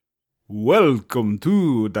Welcome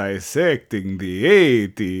to Dissecting the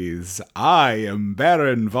 80s. I am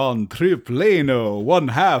Baron von Triplano, one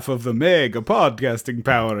half of the mega podcasting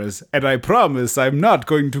powers, and I promise I'm not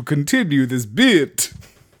going to continue this bit.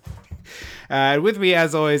 With me,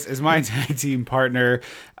 as always, is my tag team partner,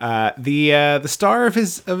 the star of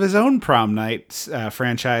his own prom night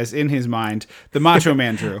franchise in his mind, the Macho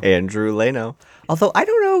Man Drew. Andrew Leno. Although I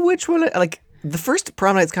don't know which one. Like the first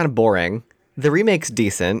prom night's kind of boring. The remake's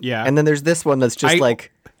decent. Yeah. And then there's this one that's just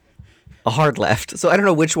like a hard left. So I don't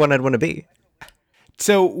know which one I'd want to be.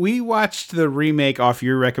 So we watched the remake off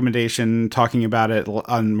your recommendation, talking about it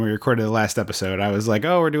when we recorded the last episode. I was like,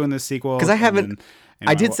 "Oh, we're doing this sequel." Because I haven't.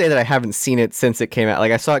 I did say that I haven't seen it since it came out.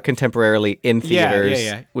 Like I saw it contemporarily in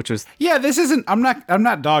theaters, which was This isn't. I'm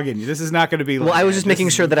not dogging you. This is not going to be. Well, I was just making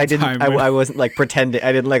sure that I didn't. I wasn't like pretending.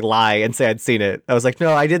 I didn't like lie and say I'd seen it. I was like,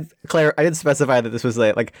 no, I did. I did specify that this was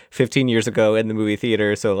like 15 years ago in the movie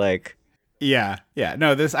theater. So like. Yeah.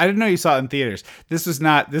 No, this I didn't know you saw it in theaters. This is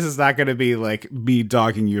not going to be like me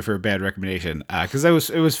dogging you for a bad recommendation because it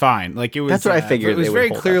was fine. Like it was. That's what I figured. It was very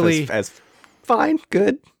clearly as fine,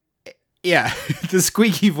 good. Yeah, the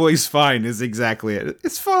squeaky voice "fine" is exactly it.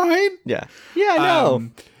 It's fine. Yeah, I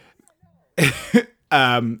know.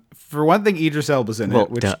 For one thing, Idris Elba's in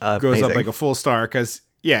it, which goes amazing. up like a full star because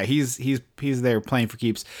he's there playing for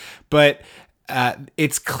keeps. But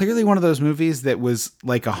it's clearly one of those movies that was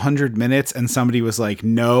like 100 minutes, and somebody was like,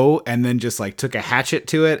 no, and then just like took a hatchet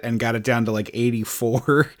to it and got it down to like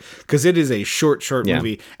 84 because it is a short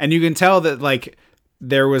movie, and you can tell that like.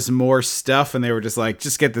 There was more stuff and they were just like,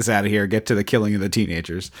 just get this out of here, get to the killing of the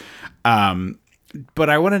teenagers. But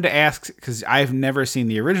I wanted to ask, because I've never seen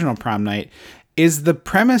the original Prom Night, is the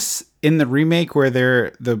premise in the remake where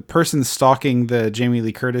the person stalking the Jamie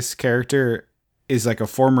Lee Curtis character is like a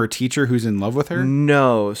former teacher who's in love with her?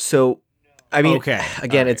 No. So, I mean, again,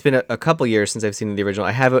 right. It's been a couple years since I've seen the original.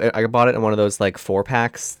 I bought it in one of those like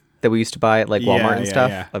 4-packs that we used to buy at like Walmart and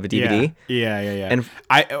stuff of a DVD. Yeah. And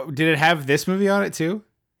did it have this movie on it too?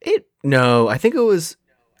 No, I think it was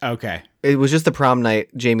okay. It was just the Prom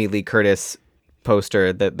Night Jamie Lee Curtis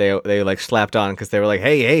poster that they like slapped on because they were like,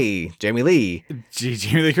 hey, Jamie Lee.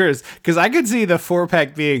 Jamie Lee Curtis. Because I could see the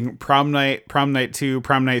 4-pack being Prom Night 2,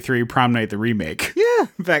 Prom Night 3, Prom Night the remake. Yeah.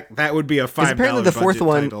 In fact, that would be a $5 apparently the fourth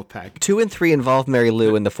one, pack. 2 and 3 involve Mary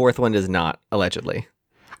Lou, and the fourth one does not, allegedly.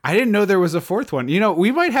 I didn't know there was a fourth one. You know,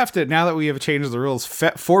 we might have to, now that we have changed the rules,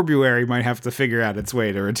 February might have to figure out its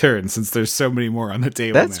way to return since there's so many more on the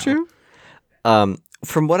table That's now. True.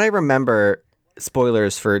 From what I remember,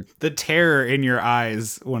 spoilers for... The terror in your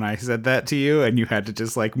eyes when I said that to you and you had to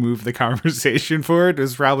just like move the conversation forward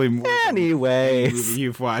was probably more Anyways. movie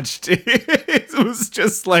you've watched. It was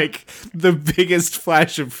just like the biggest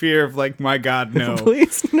flash of fear of like, my God, no.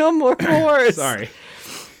 Please, no more wars. Sorry.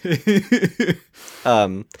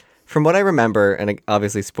 From what I remember, and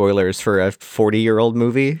obviously spoilers for a 40-year-old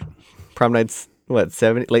movie, Prom Night's late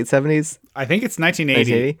 70s? I think it's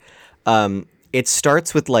 1980. It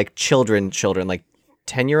starts with like children, like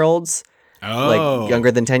 10-year-olds, like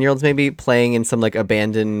younger than 10-year-olds maybe, playing in some like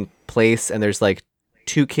abandoned place, and there's like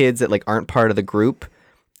 2 kids that like aren't part of the group,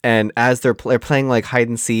 and as they're playing like hide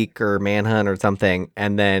and seek or manhunt or something,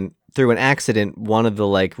 and then through an accident, one of the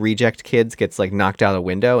like reject kids gets like knocked out a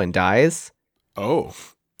window and dies. Oh.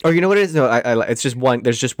 Or you know what it is? No, it's just one.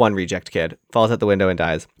 There's just one reject kid falls out the window and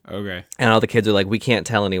dies. Okay. And all the kids are like, we can't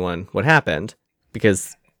tell anyone what happened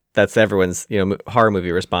because that's everyone's horror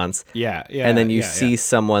movie response. Yeah. And then you see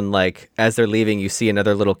someone like as they're leaving, you see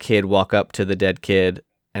another little kid walk up to the dead kid,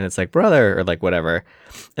 and it's like brother or like whatever,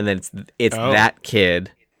 and then it's that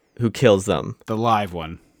kid who kills them. The live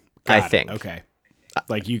one. I think. Okay.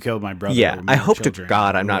 Like you killed my brother. Yeah, I hope to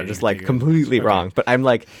God I'm not just like completely wrong, but I'm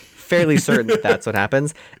like fairly certain that that's what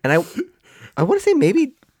happens. And I want to say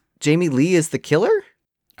maybe Jamie Lee is the killer.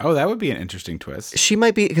 Oh, that would be an interesting twist. She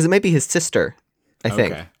might be, because it might be his sister, I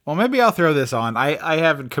think. Well, maybe I'll throw this on. I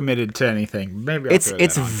haven't committed to anything. Maybe I'll throw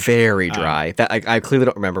it's that on. very dry. That I clearly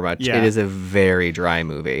don't remember much. Yeah. It is a very dry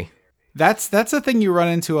movie. That's a thing you run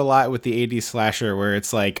into a lot with the 80s slasher, where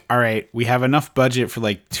it's like, all right, we have enough budget for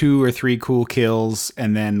like 2 or 3 cool kills,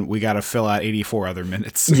 and then we got to fill out 84 other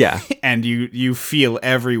minutes. Yeah. And you feel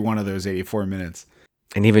every one of those 84 minutes.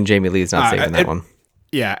 And even Jamie Lee's not saving that one.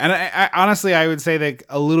 Yeah, and I honestly, I would say that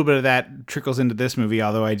a little bit of that trickles into this movie,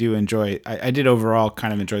 although I do enjoy, I did overall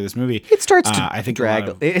kind of enjoy this movie. It starts to I think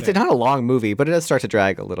drag. It's not a long movie, but it does start to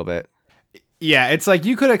drag a little bit. Yeah, it's like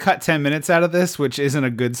you could have cut 10 minutes out of this, which isn't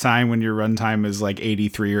a good sign when your runtime is like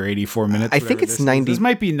 83 or 84 minutes. I think it's 90. This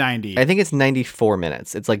might be 90. I think it's 94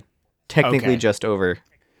 minutes. It's like technically just over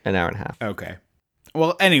an hour and a half. Okay.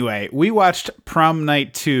 Well, anyway, we watched Prom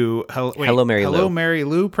Night 2. Hello, Mary Lou. Hello, Mary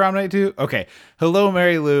Lou, Prom Night 2? Okay. Hello,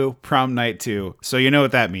 Mary Lou, Prom Night 2. So you know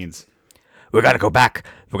what that means. We gotta go back.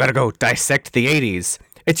 We gotta go dissect the 80s.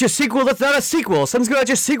 It's your sequel that's not a sequel. Something's going on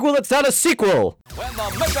your sequel that's not a sequel. When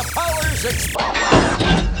the mega powers explode.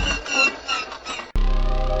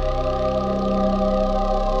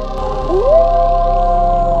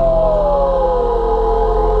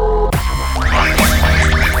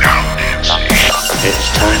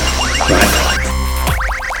 It's time, right?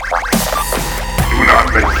 Do not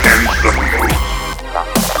make handsome moves.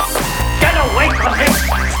 Get away from him!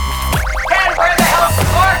 Dad, where the hell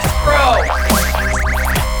Corkscrew?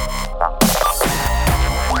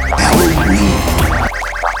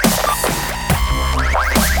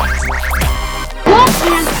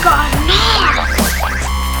 Wolfman's got narc!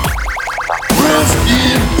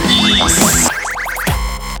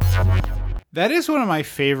 That is one of my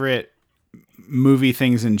favorite movie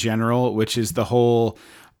things in general, which is the whole,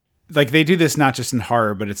 like, they do this not just in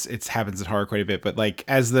horror, but it happens in horror quite a bit. But like,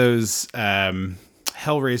 as those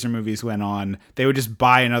Hellraiser movies went on, they would just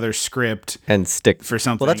buy another script And stick for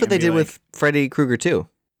something. Well, that's what they and be did like, with Freddy Krueger too.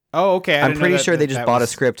 Oh, okay. I'm pretty sure they just bought a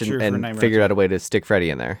script and figured out a way to stick Freddy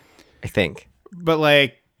in there. I think. But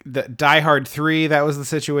like the Die Hard 3, that was the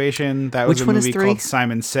situation. That was Which a one is movie 3? called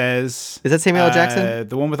Simon Says. Is that Samuel L. Jackson?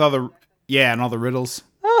 The one with all the and all the riddles.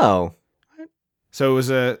 Oh. So it was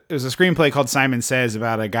a screenplay called Simon Says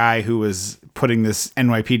about a guy who was putting this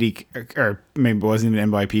NYPD, or maybe it wasn't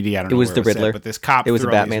even NYPD. I don't know. It was where the set, Riddler. but this cop. It was a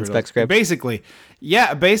threw all these Batman spec riddles. script.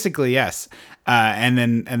 Basically, yes. And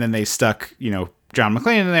then they stuck, John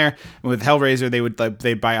McClane in there. And with Hellraiser,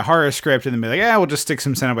 they'd buy a horror script and then be like, we'll just stick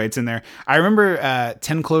some Cenobites in there. I remember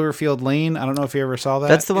 10 Cloverfield Lane. I don't know if you ever saw that.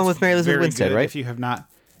 That's the one with Mary Elizabeth very Winstead, good right? If you have not,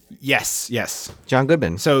 yes. John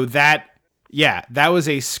Goodman. So that was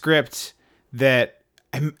a script that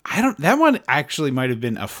that one actually might have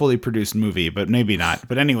been a fully produced movie, but maybe not.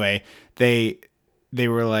 But anyway, they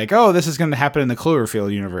were like, oh, this is going to happen in the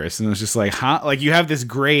Cloverfield universe. And it was just like, huh? Like, you have this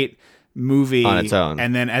great movie on its own.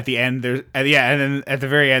 And then at the end, and then at the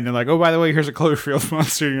very end, they're like, oh, by the way, here's a Cloverfield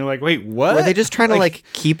monster. And you're like, wait, what? Were they just trying to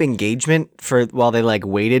keep engagement while they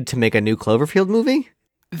waited to make a new Cloverfield movie?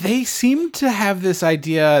 They seemed to have this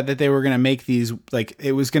idea that they were going to make these,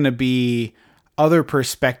 it was going to be other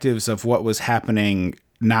perspectives of what was happening,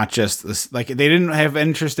 not just this. They didn't have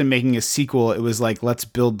interest in making a sequel. It was like, let's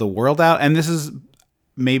build the world out. And this is,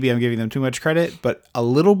 maybe I'm giving them too much credit, but a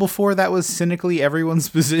little before that was cynically everyone's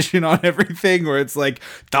position on everything, where it's like,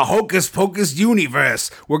 the Hocus Pocus universe,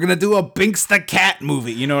 we're going to do a Binks the Cat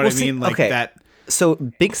movie. You know what I mean? Okay. That. So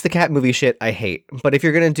Binks the Cat movie shit, I hate. But if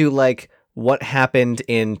you're going to do what happened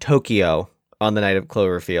in Tokyo on the night of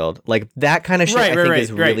Cloverfield, that kind of shit I think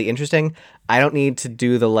is really interesting. I don't need to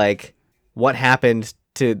do the what happened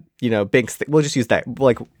to Binks. We'll just use that.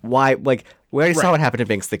 Why? We already saw what happened to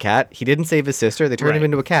Binks the cat. He didn't save his sister. They turned him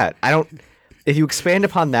into a cat. I don't. If you expand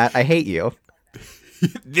upon that, I hate you.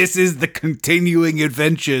 This is the continuing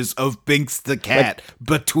adventures of Binks the cat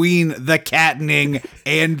between the cattening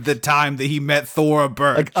and the time that he met Thora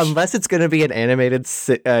Birch. Unless it's going to be an animated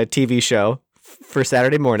TV show for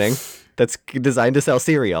Saturday morning that's designed to sell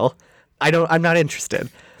cereal, I'm not interested.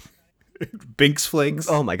 Binks Flakes.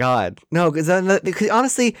 Oh my god, no! Because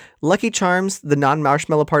honestly, Lucky Charms, the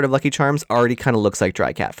non-marshmallow part of Lucky Charms, already kind of looks like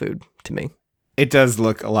dry cat food to me. It does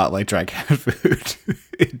look a lot like dry cat food.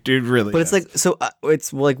 It dude really. But does.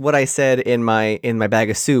 It's like what I said in my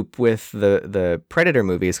bag of soup with the Predator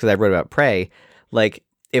movies, because I wrote about Prey.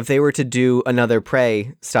 If they were to do another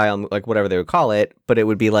Prey style, whatever they would call it, but it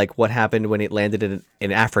would be what happened when it landed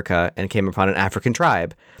in Africa and came upon an African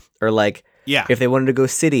tribe, or if they wanted to go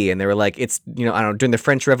city and they were it's I don't know, during the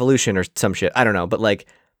French Revolution or some shit, I don't know, but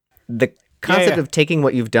the concept of taking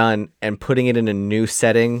what you've done and putting it in a new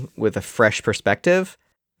setting with a fresh perspective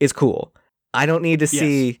is cool. I don't need to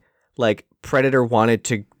see Predator wanted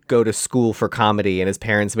to go to school for comedy and his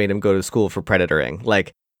parents made him go to school for predatoring.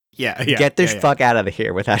 Get this fuck out of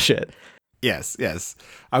here with that shit. Yes.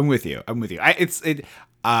 I'm with you.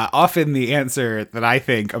 Often the answer that I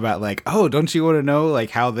think about oh, don't you want to know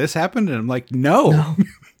how this happened? And I'm like, no.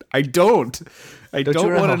 I don't. I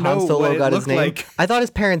don't want to know what it looked like. I thought his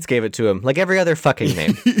parents gave it to him, like every other fucking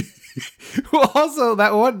name. Well, also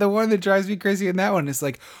the one that drives me crazy in that one is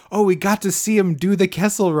oh, we got to see him do the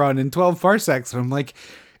Kessel Run in 12 parsecs. And I'm like,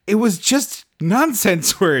 it was just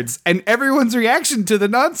nonsense words, and everyone's reaction to the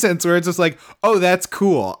nonsense words was oh, that's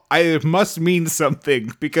cool. It must mean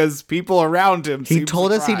something because people around him. He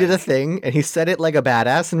told us he did a thing, and he said it like a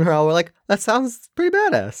badass, and we're all like, that sounds pretty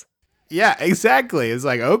badass. Yeah, exactly. It's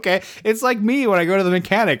like, okay. It's like me when I go to the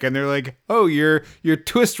mechanic and they're like, oh, your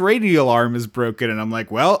twist radial arm is broken. And I'm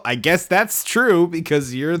like, well, I guess that's true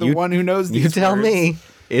because you're the one who knows these You tell words. me.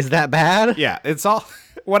 Is that bad? Yeah, it's all...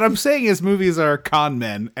 What I'm saying is movies are con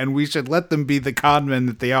men, and we should let them be the con men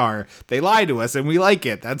that they are. They lie to us, and we like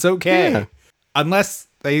it. That's okay. Yeah. Unless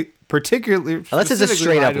they particularly... Unless it's a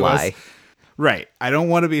specifically straight up to us. lie. Right. I don't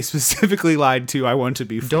want to be specifically lied to. I want to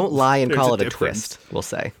be... Don't lie and There's call it a difference. twist, we'll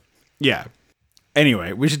say. Yeah.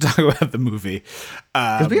 Anyway, we should talk about the movie.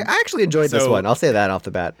 I actually enjoyed this so- one. I'll say that off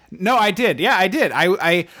the bat. No, I did. Yeah, I did.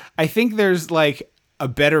 I think there's like a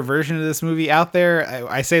better version of this movie out there.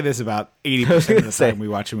 I say this about 80% of the Say, time we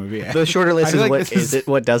watch a movie. The shorter list I feel is like what this is it,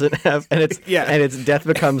 what doesn't have, and it's Yeah. and it's Death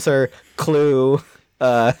Becomes Her, Clue,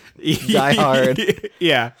 Die Hard.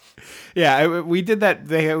 Yeah. We did that.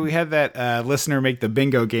 We had that listener make the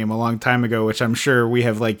bingo game a long time ago, which I'm sure we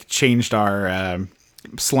have like changed our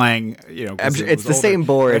slang. You know, 'cause it It's was the older. same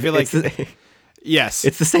board. I feel like It's yes,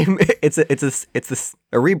 it's the same. It's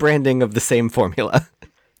a rebranding of the same formula.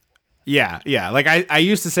 yeah. Like I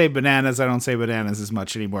used to say bananas. I don't say bananas as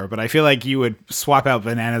much anymore. But I feel like you would swap out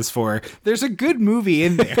bananas for there's a good movie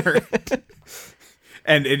in there.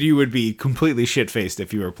 And you would be completely shit-faced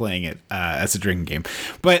if you were playing it as a drinking game.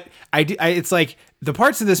 But it's like the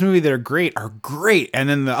parts of this movie that are great, and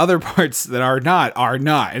then the other parts that are not.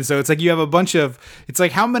 And so it's like you have a bunch of. It's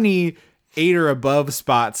like how many 8 or above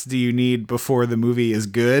spots do you need before the movie is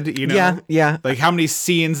good? You know, Yeah. Like how many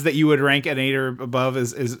scenes that you would rank an 8 or above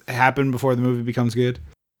is happen before the movie becomes good?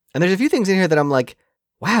 And there's a few things in here that I'm like,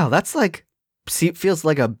 wow, that's like feels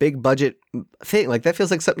like a big budget thing. Like that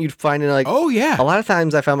feels like something you'd find in like. Oh yeah. A lot of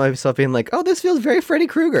times I found myself being like, oh, this feels very Freddy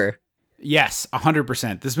Krueger. Yes,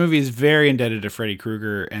 100%. This movie is very indebted to Freddy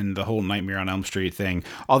Krueger and the whole Nightmare on Elm Street thing.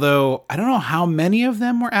 Although, I don't know how many of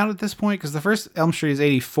them were out at this point, because the first Elm Street is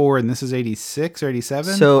 84 and this is 86 or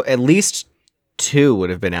 87. So at least 2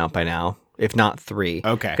 would have been out by now, if not 3.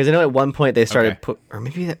 Okay. Because I know at one point they started Okay. or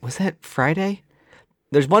maybe was that Friday?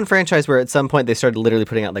 There's one franchise where at some point they started literally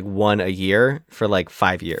putting out like one a year for like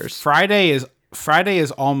 5 years. Friday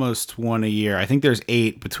is almost one a year. I think there's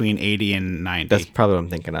 8 between 80 and 90. That's probably what I'm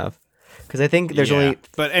thinking of. Because I think there's Yeah, only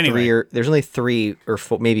but anyway. there's only 3 or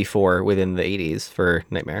 4, maybe 4 within the 80s for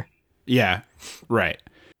Nightmare. Yeah, right.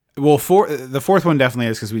 Well, the fourth one definitely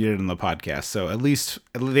is because we did it on the podcast. So at least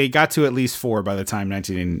they got to at least 4 by the time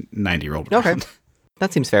 1990 rolled around. Okay,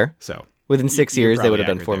 that seems fair. So Within 6 you're years, they would have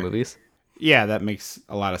probably done 4 accurate there. movies. yeah, that makes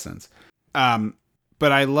a lot of sense.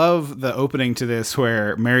 But I love the opening to this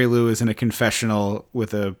where Mary Lou is in a confessional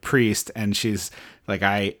with a priest, and she's like,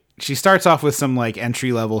 she starts off with some like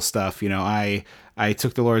entry level stuff, you know, I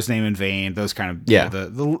took the Lord's name in vain, those kind of, Yeah.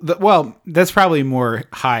 the well, that's probably more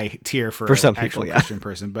high tier for some an actual people, yeah. Christian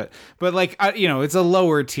person, but like, you know, it's a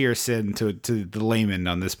lower tier sin to the layman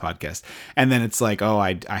on this podcast. And then it's like, oh,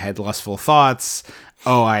 I had lustful thoughts.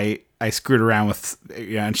 Oh, I screwed around with,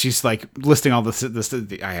 you know, and she's like listing all this,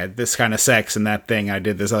 I had this kind of sex and that thing, I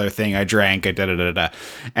did this other thing, I drank, I da-da-da-da.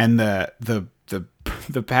 And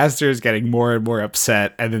the pastor is getting more and more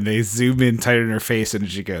upset, and then they zoom in tighter in her face, and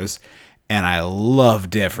she goes, and I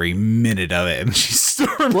loved every minute of it. And she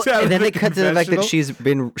storms out. And then of they the cut to the fact that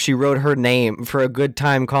confessional. she wrote her name for a good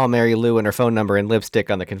time, call Mary Lou, and her phone number and lipstick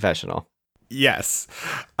on the confessional. Yes.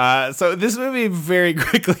 So this movie very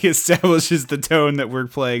quickly establishes the tone that we're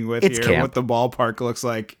playing with It's here, camp. what the ballpark looks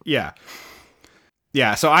like. Yeah.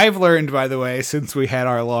 Yeah, so I've learned, by the way, since we had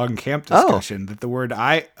our long camp discussion, that the word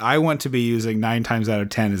I want to be using 9 times out of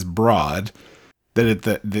 10 is broad. That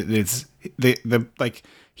it's the like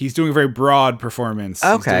he's doing a very broad performance.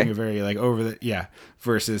 Okay. He's doing a very like over the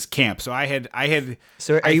versus camp. So I had.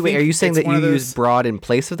 So are you saying that you use broad in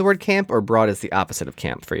place of the word camp, or broad is the opposite of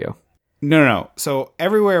camp for you? No. So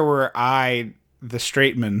everywhere where the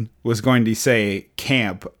straight man was going to say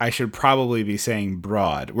camp, I should probably be saying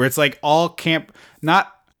broad. Where it's like all camp,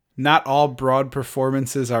 not all broad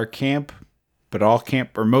performances are camp, but all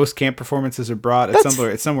camp or most camp performances are broad.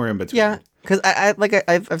 It's somewhere in between. Yeah, because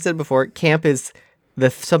I've said before, camp is the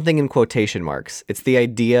something in quotation marks. It's the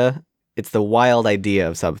idea. It's the wild idea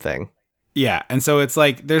of something. Yeah, and so it's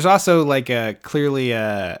like there's also like a clearly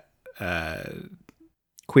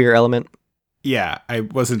Queer element. yeah, I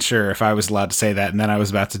wasn't sure if I was allowed to say that, and then I was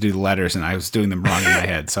about to do the letters, and I was doing them wrong in my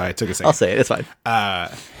head, so I took a second. I'll say it. It's fine.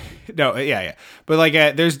 No, yeah. But like,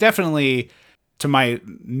 there's definitely, to my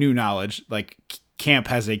new knowledge, like camp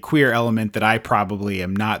has a queer element that I probably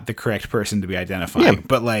am not the correct person to be identifying. Yeah.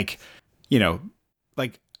 But like, you know,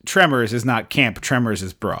 like Tremors is not camp. Tremors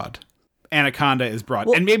is broad. Anaconda is broad,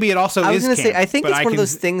 Well, and maybe it also I was is going to camp. say, I think but it's one of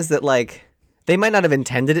those things that like they might not have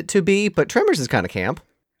intended it to be, but Tremors is kind of camp.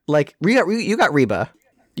 Like you got Reba.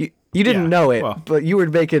 You didn't Yeah, know it, well. but you were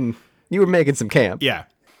making some camp. Yeah.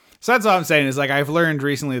 So that's all I'm saying is like I've learned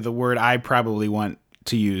recently the word I probably want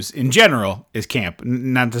to use in general is camp.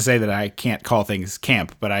 Not to say that I can't call things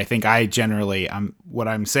camp, but I think I generally what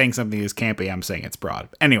I'm saying something is campy, I'm saying it's broad.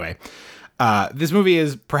 Anyway, this movie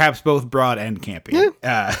is perhaps both broad and campy.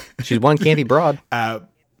 She's one campy broad.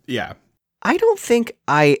 Yeah. I don't think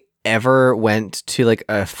I ever went to like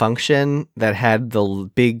a function that had the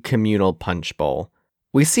big communal punch bowl.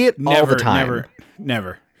 We see it all the time.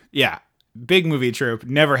 Never. Yeah. Big movie trope.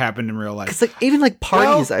 Never happened in real life. It's like even like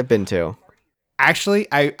parties I've been to. Actually,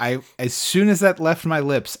 I as soon as that left my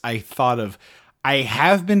lips, I thought of I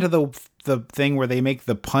have been to the thing where they make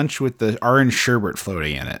the punch with the orange sherbet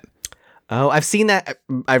floating in it. Oh, I've seen that.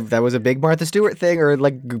 That was a big Martha Stewart thing, or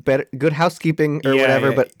like Good Housekeeping, or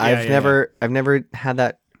whatever. But I've never had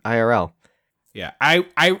that IRL. Yeah,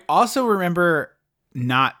 I also remember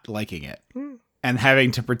not liking it and having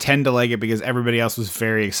to pretend to like it because everybody else was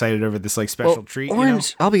very excited over this like special treat.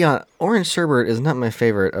 Orange, I'll be honest, orange sherbet is not my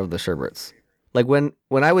favorite of the sherbets. Like when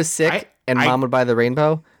I was sick and Mom would buy the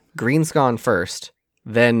rainbow, green's gone first,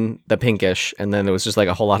 then the pinkish, and then it was just like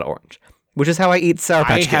a whole lot of orange, which is how I eat Sour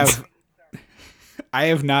Patch Kids. I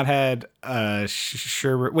have not had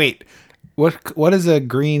sherbet. Wait, what is a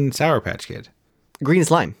green Sour Patch Kid? Green is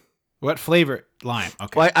lime. What flavor? Lime.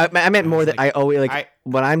 Okay. Well, I meant more that I always like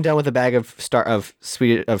when I'm done with a bag of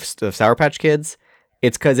Sour Patch Kids,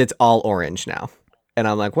 it's because it's all orange now, and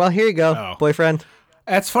I'm like, well, here you go, boyfriend.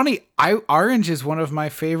 That's funny. Orange is one of my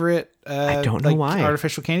favorite. I don't know why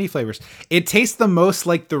artificial candy flavors. It tastes the most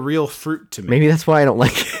like the real fruit to me. Maybe that's why I don't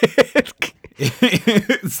like it.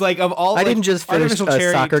 It's like of all. I didn't just finish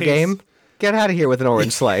a soccer game. Get out of here with an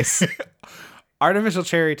orange slice. Artificial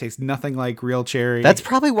cherry tastes nothing like real cherry. That's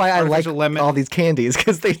probably why I like all these candies,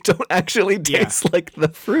 because they don't actually taste like the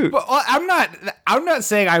fruit. But, well, I'm not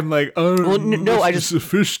saying I'm like, oh, well, no, I just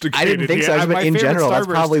sophisticated. I didn't think so. I just meant in general. That's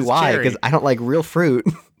probably why, because I don't like real fruit.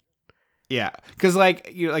 Yeah, because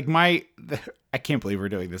like I can't believe we're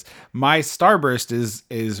doing this. My Starburst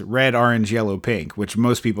is red, orange, yellow, pink, which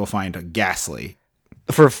most people find ghastly.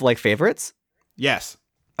 For like favorites? Yes.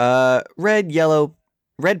 Red,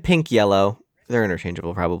 pink, yellow. They're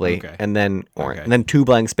interchangeable probably. Okay. And then orange. Okay. And then 2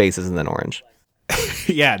 blank spaces and then orange.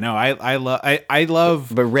 Yeah, no, I love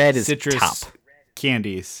but red is citrus top.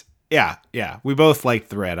 Candies. Yeah. We both liked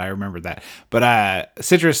the red. I remember that. But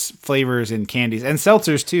citrus flavors and candies and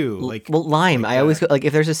seltzers too. Like lime. I always like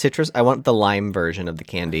if there's a citrus, I want the lime version of the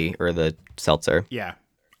candy or the seltzer. Yeah.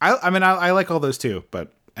 I mean I like all those too,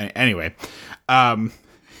 but anyway.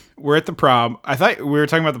 We're at the prom. I thought we were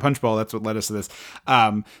talking about the punch bowl. That's what led us to this.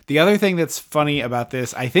 The other thing that's funny about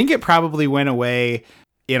this, I think it probably went away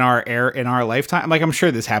in our lifetime. Like, I'm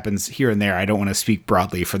sure this happens here and there. I don't want to speak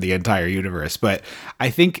broadly for the entire universe, but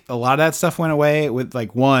I think a lot of that stuff went away with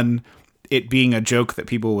like it being a joke that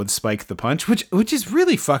people would spike the punch, which is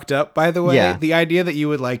really fucked up, by the way. Yeah. The idea that you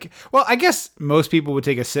would like, well, I guess most people would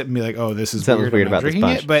take a sip and be like, oh, this is weird about drinking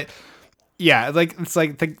it, but yeah, like it's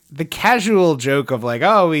like the casual joke of like,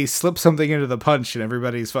 oh, he slipped something into the punch and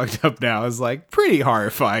everybody's fucked up now is like pretty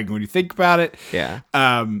horrifying when you think about it. Yeah.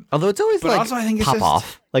 Although it's always like also, I think pop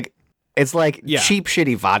off. Like it's like cheap,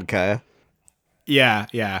 shitty vodka.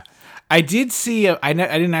 Yeah. I did see. I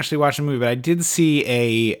didn't actually watch the movie, but I did see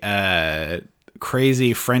a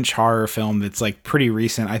crazy French horror film that's like pretty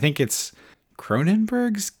recent. I think it's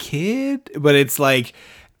Cronenberg's Kid, but it's like.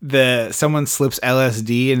 Someone slips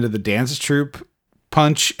LSD into the dance troupe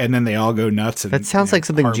punch and then they all go nuts. And, that sounds like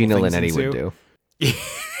something Gina Linetti would do.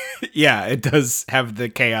 Yeah, it does have the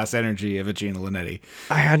chaos energy of a Gina Linetti.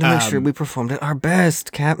 I had to make sure we performed at our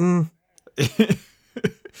best, Captain.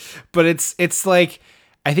 But it's like,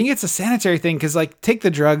 I think it's a sanitary thing because like take the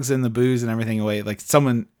drugs and the booze and everything away, like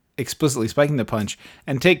someone explicitly spiking the punch,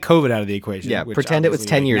 and take COVID out of the equation. Yeah, pretend it was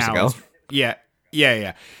 10 years ago. Yeah.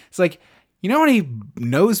 It's like, you know how many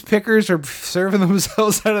nose pickers are serving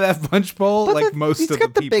themselves out of that punch bowl? But like most of the people.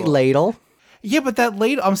 He's got the big ladle. Yeah, but that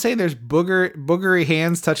ladle, I'm saying there's boogery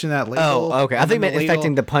hands touching that ladle. Oh, okay. I think meant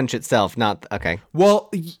affecting the punch itself, not, okay.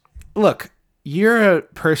 Well, look, you're a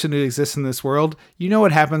person who exists in this world. You know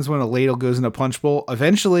what happens when a ladle goes in a punch bowl?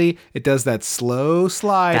 Eventually, it does that slow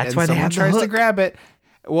slide. That's why someone tries to grab it.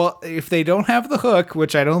 Well, if they don't have the hook,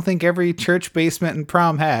 which I don't think every church basement and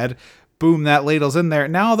prom had, boom, that ladle's in there.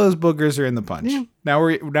 Now those boogers are in the punch. Yeah. Now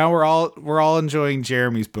we're all enjoying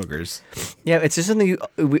Jeremy's boogers. Yeah, it's just something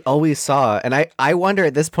we always saw, and I wonder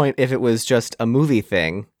at this point if it was just a movie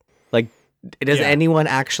thing. Like, does anyone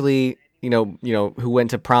actually, you know, who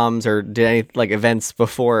went to proms or did any like events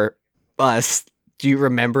before us Do you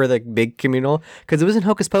remember the big communal? Because it was in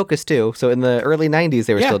Hocus Pocus too. So in the early 90s,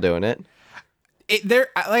 they were still doing it. There,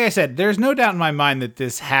 like I said, there's no doubt in my mind that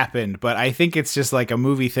this happened, but I think it's just like a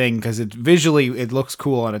movie thing because it looks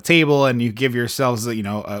cool on a table, and you give yourselves,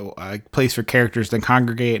 a place for characters to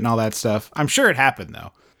congregate and all that stuff. I'm sure it happened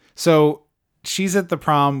though. So she's at the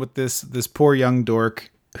prom with this poor young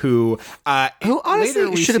dork who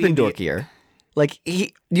honestly should have been dorkier. Like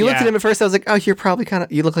you looked at him at first, I was like, oh, you're probably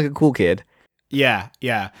you look like a cool kid. Yeah.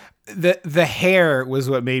 The hair was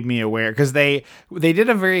what made me aware, because they did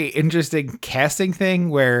a very interesting casting thing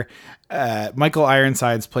where Michael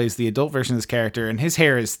Ironsides plays the adult version of this character, and his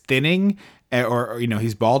hair is thinning, or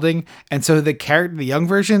he's balding, and so the young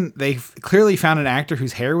version, they clearly found an actor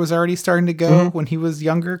whose hair was already starting to go when he was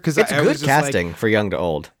younger. Because it's good casting for young to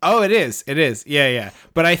old. Oh, it is. Yeah.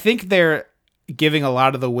 But I think they're giving a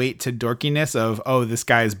lot of the weight to dorkiness of, oh, this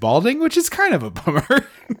guy is balding, which is kind of a bummer.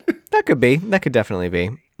 That could definitely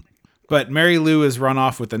be. But Mary Lou is run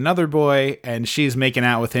off with another boy, and she's making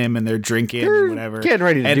out with him, and they're drinking and whatever, getting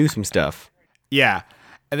ready to do some stuff. Yeah,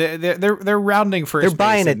 they're rounding first. They're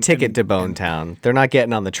buying a ticket to Bone Town. They're not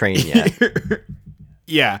getting on the train yet.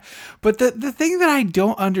 Yeah, but the thing that I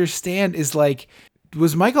don't understand is, like,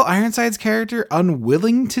 was Michael Ironside's character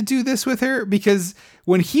unwilling to do this with her? Because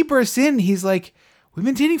when he bursts in, he's like, we've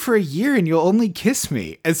been dating for a year and you'll only kiss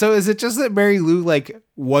me. And so is it just that Mary Lou, like,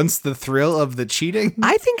 wants the thrill of the cheating?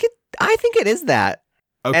 I think it is that.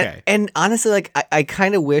 Okay. And honestly, like, I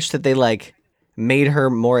kind of wish that they, like, made her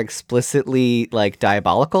more explicitly, like,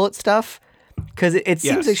 diabolical at stuff. Because it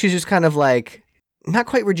seems like she's just kind of, like, not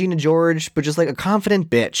quite Regina George, but just, like, a confident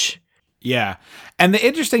bitch. Yeah. And the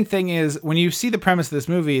interesting thing is, when you see the premise of this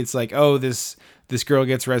movie, it's like, oh, this girl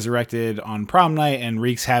gets resurrected on prom night and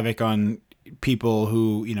wreaks havoc on people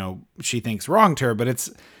who, she thinks wronged her. But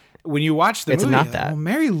it's, when you watch the movie, it's not that. Well,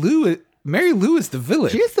 Mary Lou is the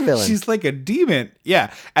villain. She is the villain. She's like a demon.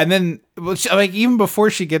 Yeah. And then, like, even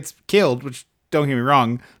before she gets killed, which, don't get me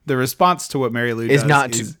wrong, the response to what Mary Lou does is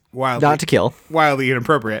not to kill. Wildly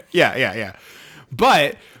inappropriate. Yeah.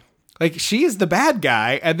 But, like, she is the bad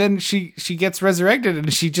guy, and then she gets resurrected,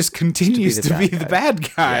 and she just continues to be the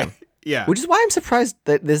bad guy. Yeah. Which is why I'm surprised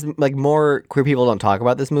that this, like, more queer people don't talk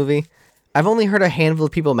about this movie. I've only heard a handful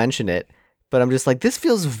of people mention it, but I'm just like, this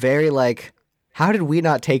feels very like, how did we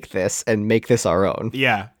not take this and make this our own?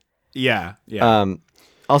 Yeah.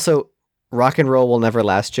 Also, rock and roll will never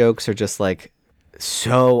last jokes are just, like,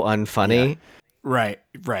 so unfunny. Yeah.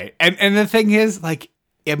 Right. And the thing is, like,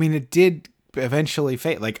 I mean, it did eventually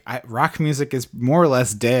fade. Like, rock music is more or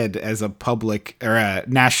less dead as a public or a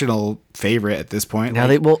national favorite at this point. Now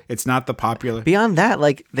like, it's not the popular. Beyond that,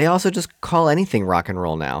 like, they also just call anything rock and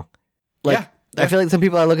roll now. Like, I feel like some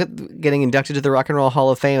people I look at getting inducted to the Rock and Roll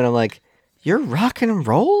Hall of Fame, and I'm like, you're rock and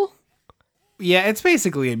roll? Yeah, it's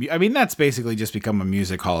basically. I mean, that's basically just become a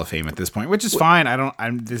music Hall of Fame at this point, which is fine.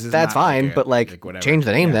 That's fine, like but like change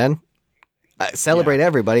the name then. Celebrate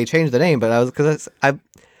everybody, change the name. But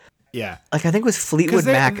yeah. Like, I think it was Fleetwood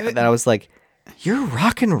Mac that I was like, you're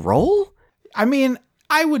rock and roll? I mean,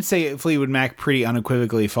 I would say Fleetwood Mac pretty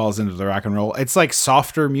unequivocally falls into the rock and roll. It's like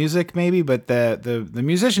softer music maybe, but the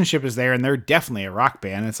musicianship is there, and they're definitely a rock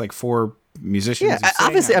band. It's like 4 musicians. Yeah,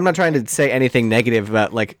 obviously I'm not trying to say anything negative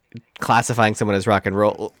about, like, classifying someone as rock and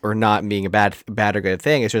roll or not being a bad or good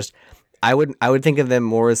thing. It's just I would think of them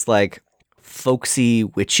more as, like, folksy,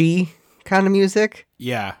 witchy kind of music.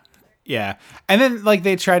 Yeah. And then, like,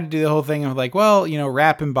 they try to do the whole thing of, like, well,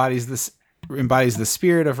 rap embodies the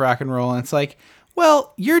spirit of rock and roll, and it's like,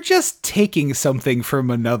 well, you're just taking something from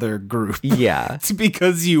another group. Yeah.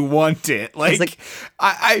 Because you want it. Like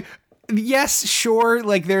yes, sure,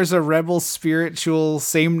 like, there's a rebel spiritual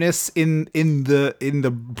sameness in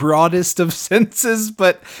the broadest of senses,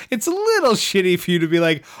 but it's a little shitty for you to be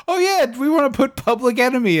like, oh yeah, we want to put Public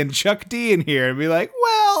Enemy and Chuck D in here, and be like,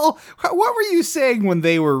 well, what were you saying when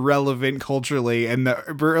they were relevant culturally in the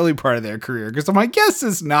early part of their career? Because my guess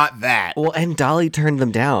is not that. Well, and Dolly turned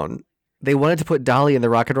them down. They wanted to put Dolly in the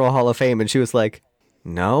Rock and Roll Hall of Fame, and she was like,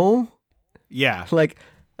 no? Yeah. Like,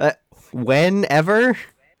 whenever?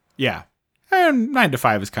 Yeah. And 9 to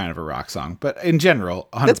 5 is kind of a rock song, but in general,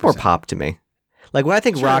 100%. That's more pop to me. Like, when I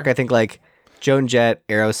think rock, I think, like, Joan Jett,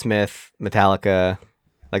 Aerosmith, Metallica.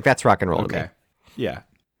 Like, that's rock and roll to me. Yeah.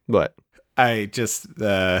 What? I just,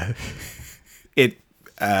 my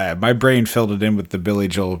brain filled it in with the Billy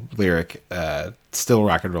Joel lyric, still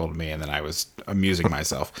rock and roll to me, and then I was amusing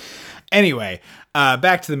myself. Anyway,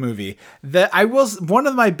 back to the movie. One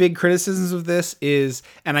of my big criticisms of this is,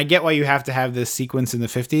 and I get why you have to have this sequence in the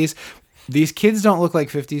 50s, These kids don't look like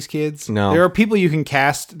 50s kids. No. There are people you can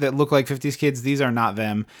cast that look like 50s kids. These are not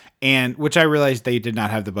them. And which I realized they did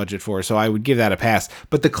not have the budget for, so I would give that a pass.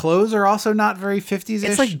 But the clothes are also not very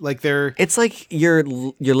 50s-ish. It's like they're It's like your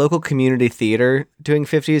local community theater doing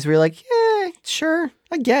 50s where you're like, yeah, sure,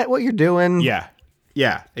 I get what you're doing. Yeah.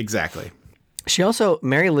 Yeah, exactly. She also,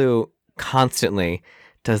 Mary Lou, constantly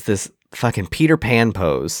does this fucking Peter Pan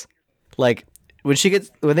pose. Like, when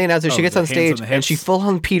they announce her, she gets the on hands stage on the and she hips? full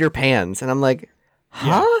on Peter Pans. And I'm like,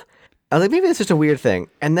 huh? I was like, maybe that's just a weird thing.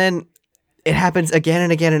 And then it happens again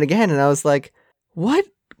and again and again. And I was like, what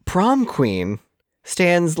prom queen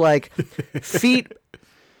stands like feet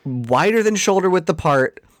wider than shoulder width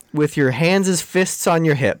apart with your hands as fists on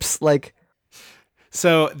your hips? Like,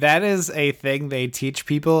 So that is a thing they teach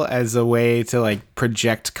people as a way to like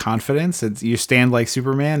project confidence. You stand like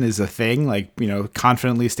Superman is a thing, like, you know,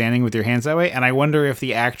 confidently standing with your hands that way. And I wonder if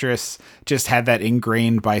the actress just had that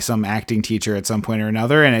ingrained by some acting teacher at some point or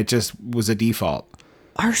another, and it just was a default.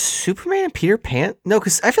 are Superman and Peter Pan? No,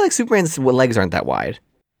 because I feel like Superman's legs aren't that wide.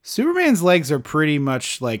 Superman's legs are pretty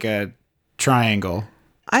much like a triangle.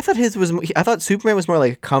 I thought Superman was more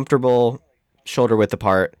like comfortable, shoulder width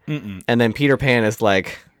apart, and then Peter Pan is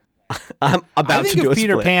like, I'm about to do a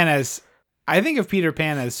split. I think of Peter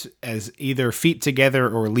Pan as either feet together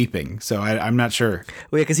or leaping. So I'm not sure.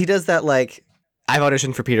 Well, yeah, because he does that. Like, I've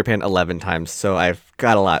auditioned for Peter Pan 11 times, so I've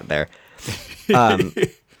got a lot there. Well,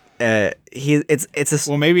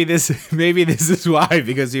 maybe this is why,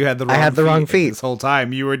 because you had the wrong I had the wrong feet this whole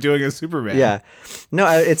time. You were doing a Superman. Yeah, no,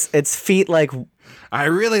 it's feet like. I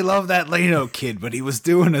really love that Leno kid, but he was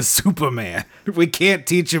doing a Superman. We can't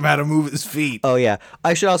teach him how to move his feet. Oh yeah,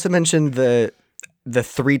 I should also mention the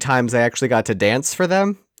 3 times I actually got to dance for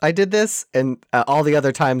them. I did this, and all the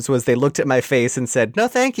other times was they looked at my face and said, "No,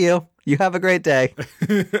 thank you. You have a great day."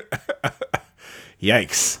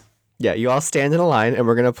 Yikes. Yeah, you all stand in a line, and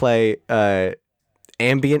we're gonna play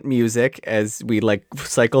ambient music as we like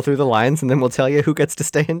cycle through the lines, and then we'll tell you who gets to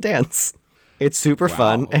stay and dance. It's super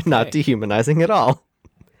fun and not dehumanizing at all.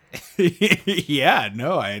 Yeah,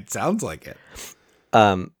 no, it sounds like it.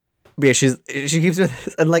 But yeah, she keeps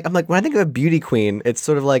and like I'm like, when I think of a beauty queen, it's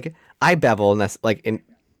sort of like I bevel, and that's like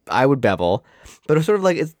I would bevel, but it's sort of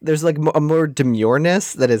like there's like a more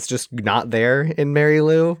demureness that is just not there in Mary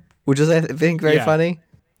Lou, which is I think very funny.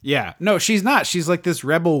 Yeah, no, she's not. She's like this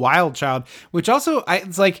rebel wild child, which also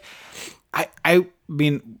it's like I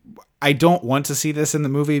mean, I don't want to see this in the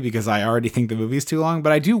movie because I already think the movie's too long,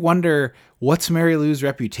 but I do wonder what's Mary Lou's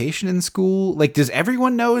reputation in school? Like, does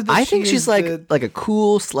everyone know that I think she's like a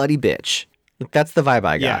cool slutty bitch. Like, that's the vibe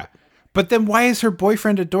I got. Yeah. But then why is her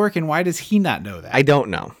boyfriend a dork, and why does he not know that? I don't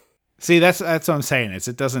know. See, that's what I'm saying.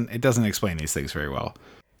 It doesn't explain these things very well.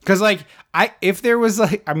 Because like if there was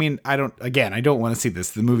like, I mean, I don't want to see this.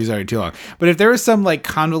 The movie's already too long. But if there was some like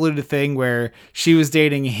convoluted thing where she was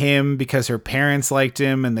dating him because her parents liked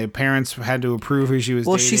him and the parents had to approve who she was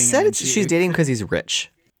dating. Well, she said she's dating because he's rich.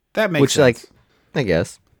 That makes sense. Like, I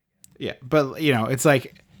guess. Yeah, but you know, it's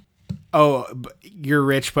like, oh, you're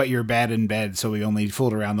rich, but you're bad in bed, so we only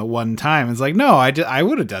fooled around the one time. It's like, no, I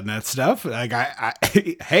would have done that stuff. Like,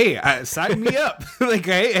 hey, sign me up. Like,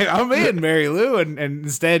 hey, I'm in, Mary Lou, and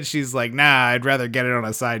instead she's like, nah, I'd rather get it on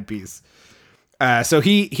a side piece. So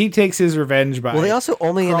he takes his revenge by. Well, they also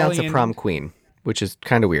only announce a prom queen, which is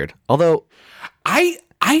kind of weird. Although, I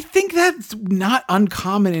think that's not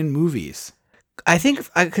uncommon in movies. I think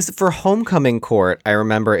because for homecoming court, I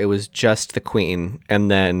remember it was just the queen, and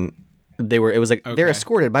then it was like they're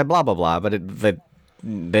escorted by blah blah blah, but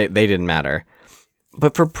they didn't matter.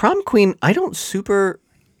 But for prom queen, I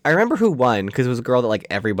remember who won because it was a girl that like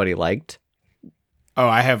everybody liked. Oh,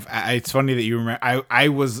 it's funny that you remember. I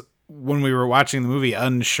was, when we were watching the movie,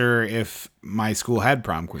 unsure if my school had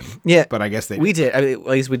prom queen. Yeah, but I guess we did. I mean, at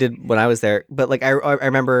least we did when I was there. But like I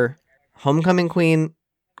remember homecoming queen,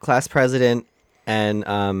 class president, and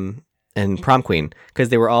prom queen, because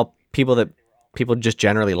they were all people that people just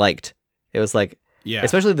generally liked. It was like, yeah,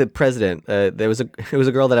 especially the president. It was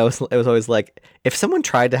a girl that it was always like, if someone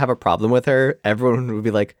tried to have a problem with her, everyone would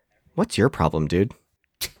be like, "What's your problem, dude?"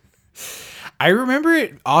 I remember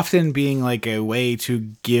it often being like a way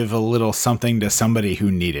to give a little something to somebody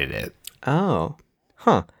who needed it. Oh,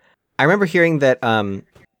 huh. I remember hearing that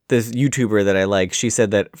this YouTuber that I like, she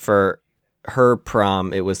said that for her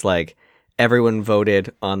prom, it was like everyone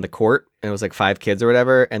voted on the court, and it was like 5 kids or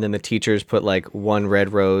whatever, and then the teachers put like 1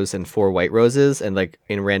 red rose and 4 white roses, and like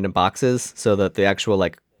in random boxes, so that the actual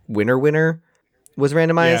like winner was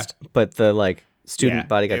randomized, but the like student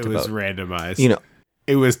body got to vote. It was randomized. You know,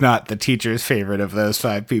 it was not the teacher's favorite of those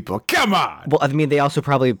 5 people. Come on. Well, I mean, they also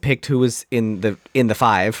probably picked who was in the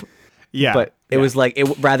 5. Yeah. But it was like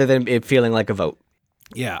rather than it feeling like a vote.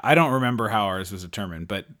 Yeah, I don't remember how ours was determined,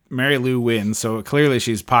 but Mary Lou wins, so clearly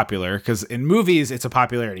she's popular because in movies it's a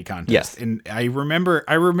popularity contest. Yes. And I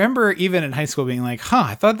remember even in high school being like,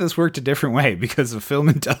 I thought this worked a different way because of film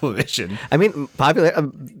and television. I mean,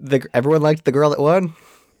 popular. Everyone liked the girl that won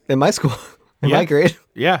in my school, in my grade.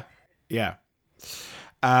 Yeah, yeah.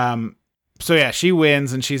 So yeah, she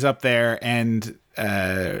wins and she's up there, and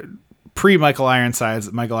Michael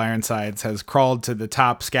Ironsides has crawled to the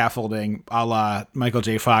top scaffolding, a la Michael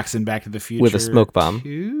J. Fox in Back to the Future With a smoke bomb.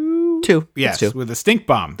 Two. Yes, Two. with a stink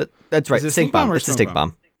bomb. That's right. Is it Stink bomb. or It's a smoke stink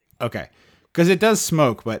bomb. Okay, because it does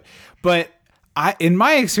smoke, but in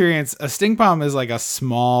my experience, a stink bomb is like a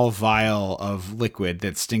small vial of liquid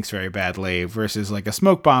that stinks very badly versus like a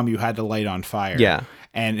smoke bomb you had to light on fire. Yeah.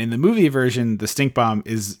 And in the movie version, the stink bomb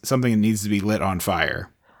is something that needs to be lit on fire.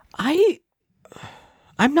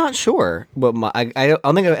 I'm not sure, but I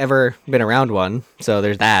don't think I've ever been around one, so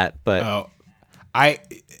there's that. But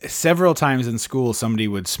Several times in school, somebody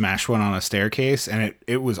would smash one on a staircase, and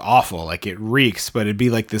it was awful. Like, it reeks, but it'd be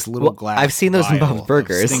like this little glass. I've seen those in vial Bob's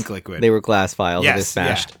Burgers. of stink liquid. They were glass vials that they Yes,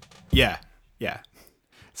 smashed. yeah.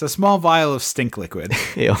 It's a small vial of stink liquid.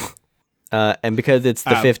 Ew. And because it's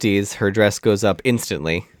the 50s, her dress goes up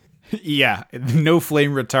instantly. Yeah, no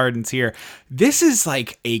flame retardants here. This is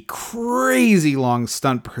like a crazy long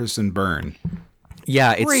stunt person burn.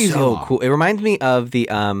 Yeah, it's Crazy so long. cool. It reminds me of the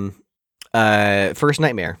First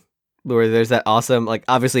Nightmare, where there's that awesome, like,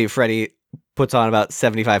 obviously Freddy puts on about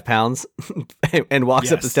 75 pounds and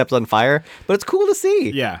walks up the Yes. steps on fire, but it's cool to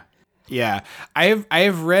see. Yeah. I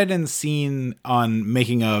have read and seen on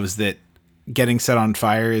making ofs that getting set on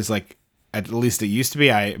fire is like, at least it used to be,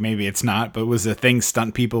 maybe it's not, but was a thing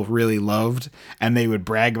stunt people really loved, and they would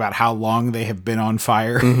brag about how long they have been on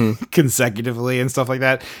fire consecutively and stuff like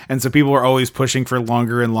that. And so people were always pushing for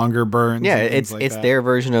longer and longer burns. Yeah, and things it's like that. their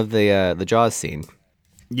version of the Jaws scene.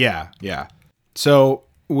 Yeah. So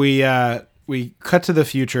we cut to the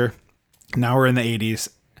future. Now we're in the 80s.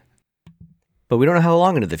 But we don't know how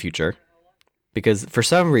long into the future, because for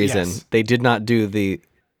some reason Yes. they did not do the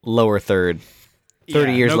lower third.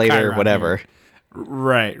 30 Yeah, years no later, Chiron whatever. here.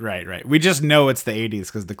 Right. We just know it's the 80s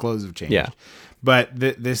because the clothes have changed. Yeah. But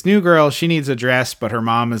this new girl, she needs a dress, but her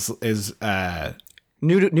mom is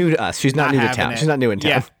New to us. She's not new to having town. it. She's not new in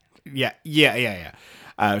town. Yeah.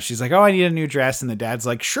 She's like, I need a new dress, and the dad's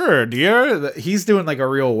like, sure, dear. He's doing like a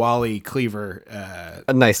real Wally Cleaver.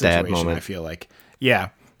 A nice dad situation, moment. I feel like. Yeah.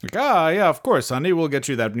 Like, yeah, of course, honey, we'll get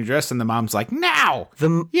you that new dress. And the mom's like, no,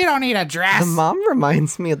 you don't need a dress. The mom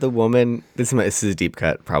reminds me of the woman. This is a deep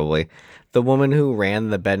cut, probably. The woman who ran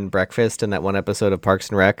the bed and breakfast in that one episode of Parks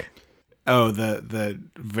and Rec. Oh, the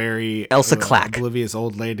very Elsa Clack. oblivious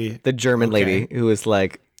old lady. The German lady who was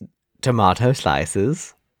like, tomato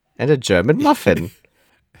slices and a German muffin.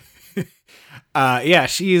 Yeah,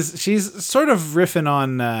 she's sort of riffing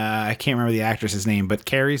on I can't remember the actress's name, but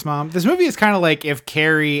Carrie's mom. This movie is kind of like if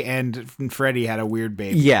Carrie and Freddie had a weird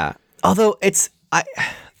baby. Yeah. Although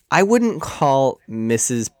I wouldn't call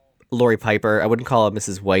Mrs. Lori Piper, I wouldn't call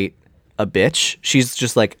Mrs. White a bitch. She's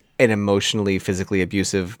just like an emotionally, physically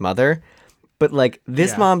abusive mother. But like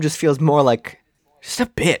this mom just feels more like just a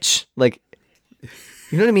bitch. Like,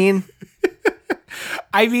 you know what I mean?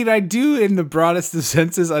 I mean, I do, in the broadest of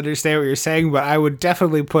senses, understand what you're saying, but I would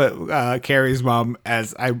definitely put Carrie's mom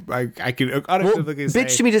as I could unequivocally say.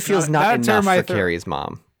 Bitch to me just feels not enough for Carrie's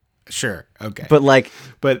mom. Sure, okay,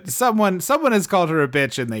 But someone has called her a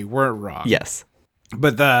bitch, and they weren't wrong. yes.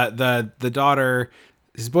 But the daughter,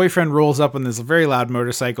 his boyfriend rolls up on this very loud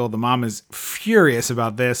motorcycle. The mom is furious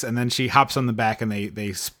about this, and then she hops on the back, and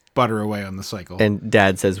they sputter away on the cycle. And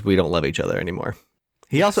dad says we don't love each other anymore.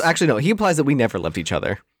 He also, actually, no, he implies that we never loved each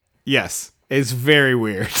other. Yes, it's very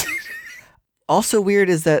weird. Also weird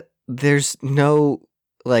is that there's no,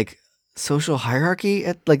 like, social hierarchy.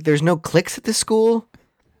 There's no cliques at this school,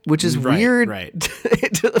 which is weird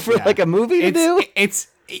for, like, a movie to do.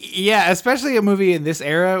 Yeah, especially a movie in this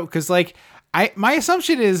era, because, like, my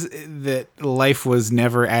assumption is that life was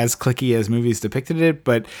never as cliquey as movies depicted it,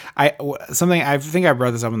 but I think I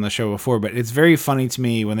brought this up on the show before, but it's very funny to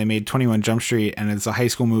me when they made 21 Jump Street, and it's a high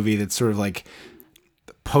school movie that's sort of like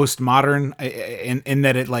postmodern in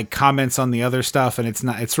that it like comments on the other stuff, and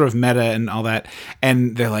it's sort of meta and all that,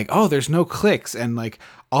 and they're like, oh, there's no cliques, and like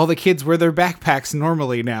all the kids wear their backpacks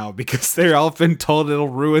normally now because they're all been told it'll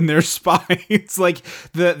ruin their spines. Like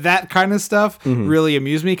that kind of stuff really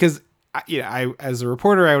amused me, because I as a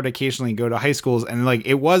reporter, I would occasionally go to high schools, and like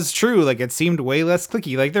it was true, like it seemed way less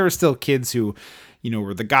cliquey. Like there were still kids who,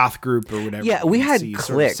 were the goth group or whatever. Yeah, we had sort of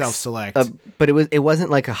cliques, self-select. but it wasn't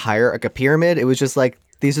like a pyramid. It was just like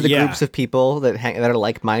These are the Yeah. groups of people that are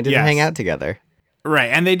like-minded and Yes. hang out together. Right,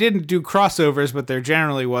 and they didn't do crossovers, but there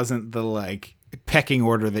generally wasn't the like pecking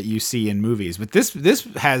order that you see in movies. But this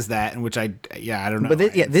has that, in which I don't know. But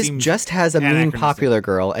this seems just has a mean anachronistic. popular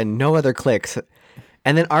girl and no other cliques.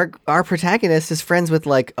 And then our protagonist is friends with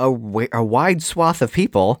like a wide swath of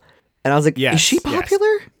people. And I was like, Yes, is she yes.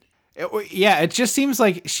 popular? It just seems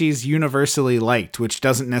like she's universally liked, which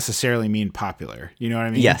doesn't necessarily mean popular. You know what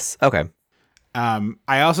I mean? Yes. Okay.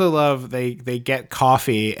 I also love they get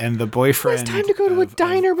coffee and the boyfriend. It's time to go to a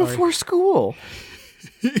diner before school.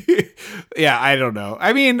 Yeah, I don't know.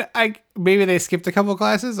 I mean, maybe they skipped a couple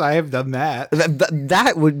classes. I have done that.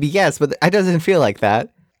 That would be yes, but it doesn't feel like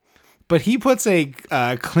that. But he puts a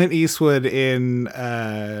Clint Eastwood in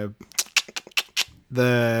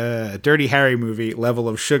the Dirty Harry movie level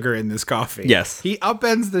of sugar in this coffee. Yes. He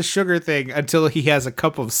upends the sugar thing until he has a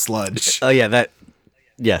cup of sludge. Oh yeah,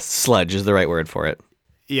 yes, sludge is the right word for it.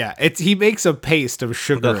 Yeah, he makes a paste of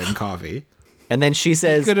sugar and coffee. And then she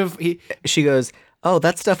says, she goes, "Oh,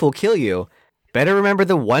 that stuff will kill you. Better remember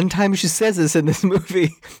the one time she says this in this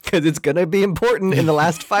movie, because it's gonna be important in the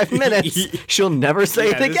last 5 minutes. She'll never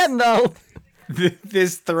say it again, though."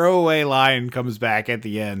 This throwaway line comes back at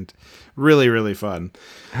the end. Really, really fun.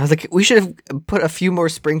 I was like, we should have put a few more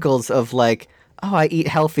sprinkles of like, "Oh, I eat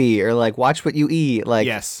healthy," or like, "Watch what you eat." Like,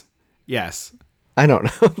 Yes. I don't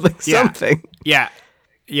know, like something.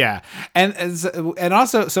 Yeah, and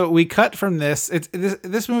also, so we cut from this.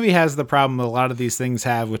 This movie has the problem a lot of these things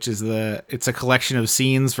have, which is it's a collection of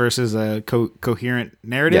scenes versus a coherent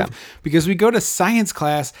narrative. Yeah. Because we go to science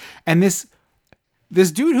class, and this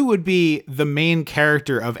dude who would be the main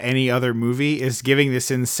character of any other movie is giving this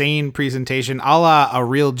insane presentation, a la a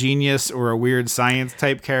real genius or a weird science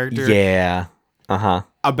type character. Yeah.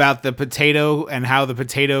 About the potato and how the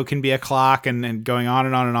potato can be a clock, and going on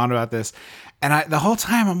and on and on about this. And the whole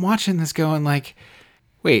time I'm watching this going like,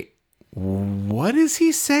 wait, what is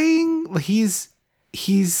he saying? He's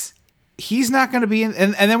not going to be in.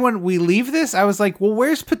 And then when we leave this, I was like, well,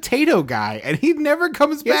 where's Potato Guy? And he never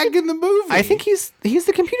comes back in the movie. I think he's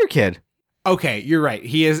the computer kid. Okay, you're right.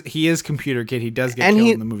 He is Computer Kid. He does get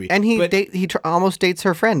killed in the movie. And he almost dates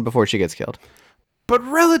her friend before she gets killed. But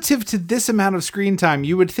relative to this amount of screen time,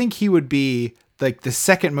 you would think he would be like the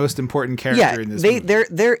second most important character in this movie.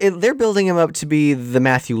 They're building him up to be the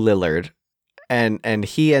Matthew Lillard, and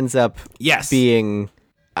he ends up being,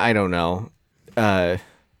 I don't know,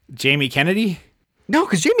 Jamie Kennedy. No,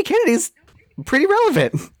 because Jamie Kennedy's pretty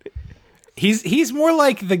relevant. He's more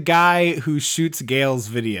like the guy who shoots Gail's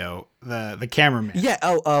video, the cameraman. Yeah.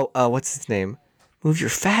 Oh. What's his name? Move your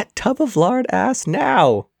fat tub of lard ass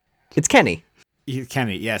now. It's Kenny.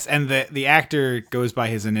 Kenny, yes, and the actor goes by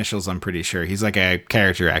his initials. I'm pretty sure he's like a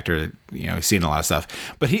character actor. You know, he's seen a lot of stuff.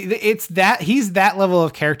 But he's that level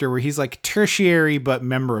of character where he's like tertiary but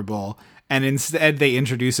memorable. And instead, they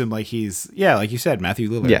introduce him like he's like you said, Matthew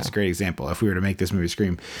Lillard. Yeah. It's a great example. If we were to make this movie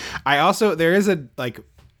scream, there is this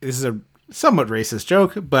is a somewhat racist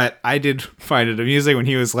joke, but I did find it amusing when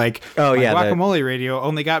he was like, "Oh yeah, Guacamole Radio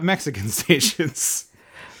only got Mexican stations."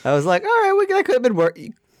 I was like, all right, that could have been worse.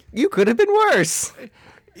 You could have been worse.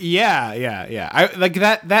 Yeah. I like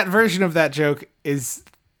that version of that joke is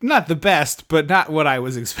not the best, but not what I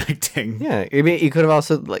was expecting. Yeah, I mean, you could have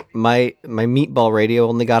also like my meatball radio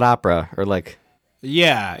only got opera, or like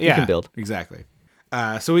yeah, you can build exactly.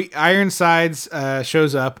 So Ironsides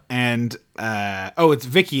shows up, and it's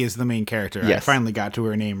Vicky is the main character. Yes. I finally got to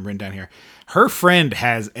her name written down here. Her friend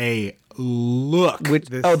has a look.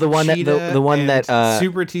 The one that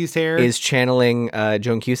super teased hair is channeling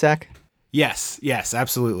Joan Cusack. Yes,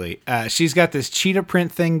 absolutely. She's got this cheetah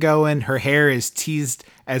print thing going. Her hair is teased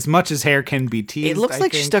as much as hair can be teased. It looks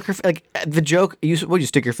like she stuck her the joke. You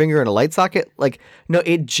stick your finger in a light socket? Like no,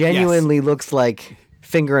 it genuinely looks like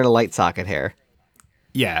finger in a light socket hair.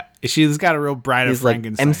 Yeah, she's got a real Bride of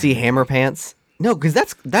Frankenstein. Like MC Hammer pants. No, because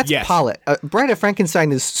that's yes. Pollitt. Bride of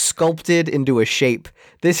Frankenstein is sculpted into a shape.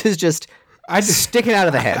 This is just sticking out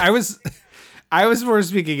of the head. I was more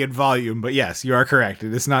speaking in volume, but yes, you are correct.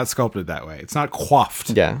 It is not sculpted that way. It's not coiffed.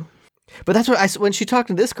 Yeah, but that's what when she talked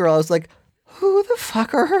to this girl, I was like, who the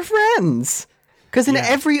fuck are her friends? Because in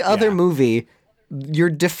every other movie, you're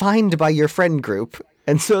defined by your friend group.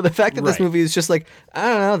 And so the fact that this movie is just like, I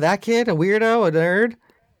don't know, that kid, a weirdo, a nerd,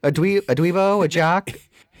 a dweebo, a jock.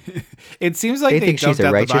 It seems like they dumped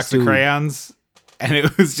out the box of crayons, and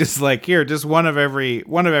it was just like, here, just one of every.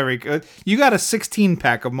 You got a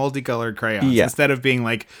 16-pack of multicolored crayons instead of being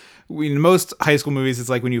like, in most high school movies, it's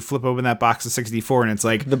like when you flip open that box of 64 and it's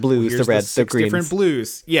like The blues, here's the reds, the six different greens.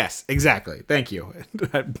 blues. Yes, exactly. Thank you.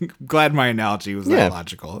 I'm glad my analogy was Yeah. that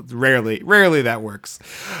logical. Rarely that works.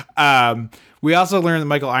 We also learned that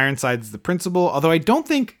Michael Ironside's the principal, although I don't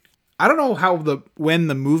know when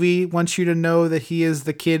the movie wants you to know that he is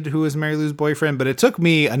the kid who is Mary Lou's boyfriend, but it took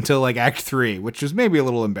me until like Act 3, which was maybe a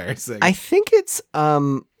little embarrassing. I think it's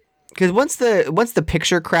because once the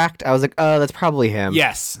picture cracked, I was like, oh, that's probably him.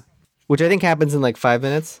 Yes. Which I think happens in like 5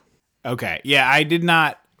 minutes. Okay. Yeah, I did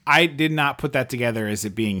not put that together as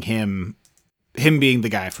it being him being the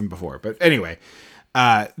guy from before. But anyway,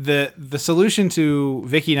 the solution to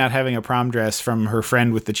Vicky not having a prom dress from her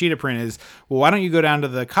friend with the cheetah print is, well, why don't you go down to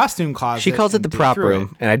the costume closet? She calls it and the dig prop through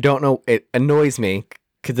room, and I don't know. It annoys me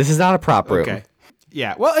because this is not a prop room. Okay.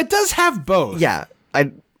 Yeah. Well, it does have both. Yeah,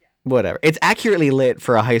 whatever. It's accurately lit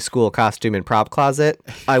for a high school costume and prop closet.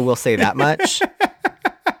 I will say that much.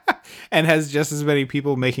 And has just as many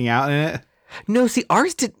people making out in it. No, see,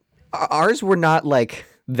 ours were not like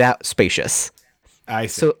that spacious. I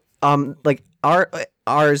see. So, like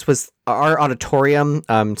ours was our auditorium,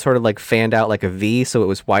 sort of like fanned out like a V, so it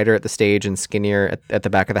was wider at the stage and skinnier at the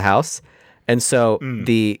back of the house, and so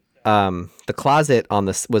the closet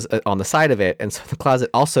was on the side of it, and so the closet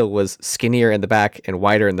also was skinnier in the back and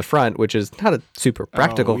wider in the front, which is not a super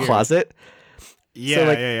practical weird. closet. yeah, So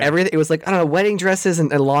like yeah. everything, it was like, I don't know, wedding dresses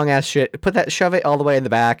and long ass shit. Shove it all the way in the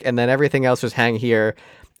back, and then everything else was hang here,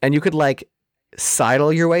 and you could like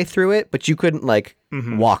sidle your way through it, but you couldn't like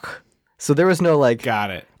walk. So there was no like.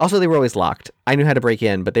 Got it. Also, they were always locked. I knew how to break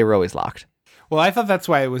in, but they were always locked. Well, I thought that's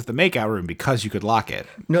why it was the makeout room, because you could lock it.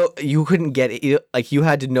 No, you couldn't get it. Like you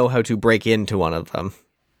had to know how to break into one of them.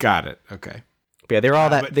 Got it. Okay. But yeah, they're all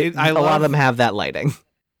that. but I A lot love- of them have that lighting.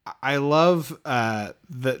 I love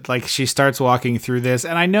that, like, she starts walking through this,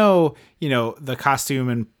 and I know, the costume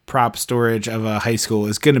and prop storage of a high school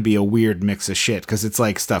is going to be a weird mix of shit, because it's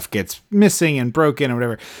like stuff gets missing and broken or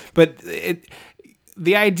whatever. But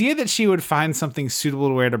the idea that she would find something suitable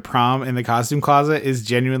to wear to prom in the costume closet is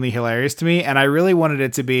genuinely hilarious to me, and I really wanted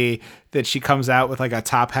it to be that she comes out with like a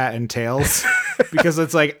top hat and tails, because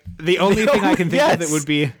it's like the only thing I can think of that would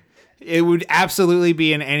be. It would absolutely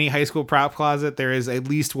be in any high school prop closet. There is at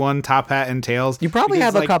least one top hat and tails. You probably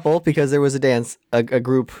because, have a couple because there was a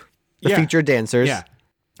group, Yeah. featured dancers. Yeah.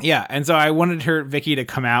 Yeah. And so I wanted Vicky to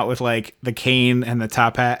come out with like the cane and the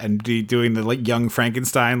top hat and be doing the like young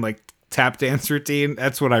Frankenstein, like tap dance routine.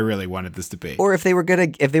 That's what I really wanted this to be. Or if they were gonna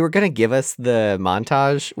give us the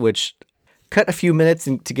montage, which cut a few minutes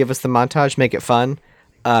to give us the montage, make it fun.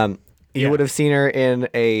 You would have seen her in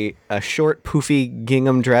a short, poofy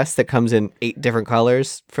gingham dress that comes in 8 different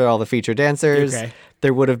colors for all the featured dancers. Okay.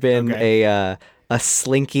 There would have been a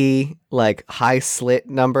slinky, like high slit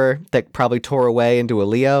number that probably tore away into a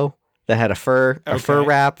Leo that had a fur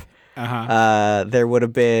wrap. There would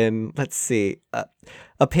have been, let's see,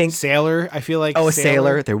 a pink Sailor, I feel like. Oh, a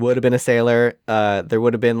sailor. There would have been a sailor. There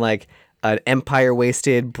would have been like an empire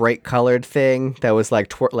waisted, bright colored thing that was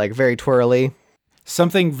like very twirly.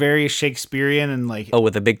 Something very Shakespearean and like. Oh,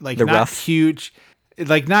 with the big, like the not ruff. huge.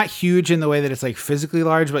 Like not huge in the way that it's like physically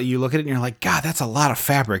large, but you look at it and you're like, God, that's a lot of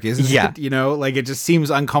fabric, isn't Yeah. it? Like it just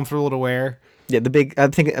seems uncomfortable to wear. Yeah, the big.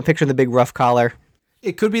 I'm picturing the big rough collar.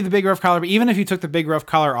 It could be the big rough collar, but even if you took the big rough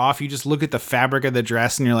collar off, you just look at the fabric of the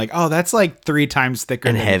dress and you're like, oh, that's like 3 times thicker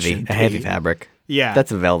And than heavy, it should a heavy be. fabric. Yeah.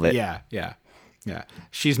 That's a velvet. Yeah.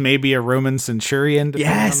 She's maybe a Roman centurion. depending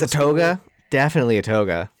Yes, on a the school. toga. Definitely a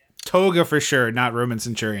toga. Toga for sure, not Roman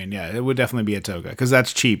centurion. Yeah, it would definitely be a toga because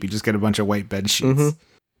that's cheap. You just get a bunch of white bed sheets.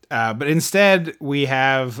 But instead, we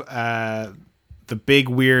have the big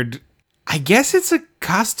weird. I guess it's a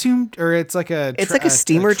costume, or it's like a. It's like a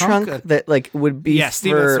steamer trunk that like would be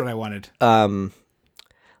steamer. That's for what I wanted.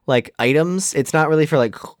 like items. It's not really for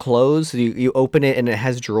like clothes. You open it and it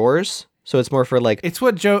has drawers, so it's more for like. It's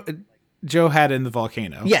what Joe had in the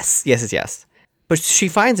volcano. Yes. But she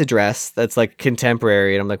finds a dress that's like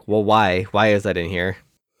contemporary, and I'm like, well, why? Why is that in here?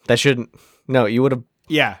 That shouldn't. No, you would have.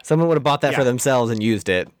 Yeah. Someone would have bought that for Yeah. themselves and used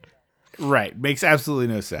it. Right. Makes absolutely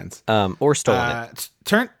no sense. Or stolen it.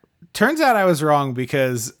 Turns out I was wrong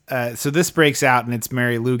because so this breaks out and it's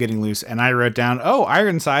Mary Lou getting loose, and I wrote down, oh,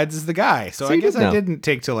 Ironsides is the guy. So I you guess did I know. didn't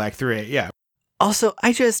take till Act 3. Yeah. Also,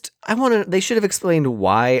 I want to. They should have explained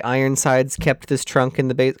why Ironsides kept this trunk in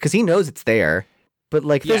the base, because he knows it's there. But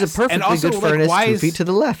like, there's Yes, a perfectly and also, good like, furnace why 2 is- feet to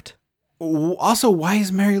the left. Also, why is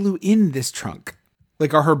Mary Lou in this trunk?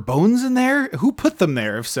 Like, are her bones in there? Who put them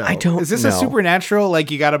there, if so? I don't Is this know. a supernatural, like,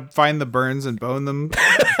 you gotta find the burns and bone them?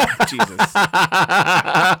 Jesus.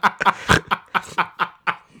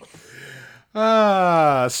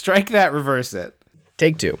 Strike that, reverse it.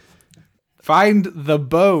 Take 2. find the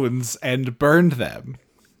bones and burned them.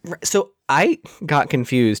 So I got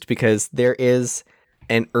confused because there is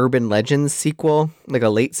an Urban Legends sequel, like a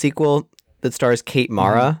late sequel that stars Kate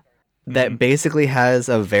Mara that basically has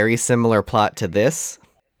a very similar plot to this.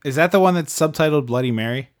 Is that the one that's subtitled Bloody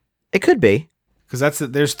Mary? It could be. Because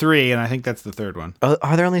there's 3, and I think that's the third one.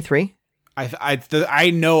 Are there only 3?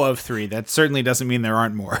 I know of 3. That certainly doesn't mean there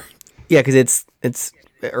aren't more. Yeah, because it's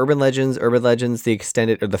Urban Legends, the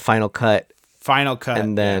extended or the final cut,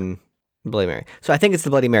 and then Bloody Mary. So I think it's the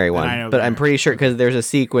Bloody Mary one, but I'm pretty sure because there's a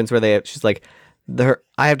sequence where she's like,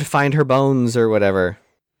 I have to find her bones or whatever.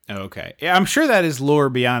 Okay, yeah, I'm sure that is lore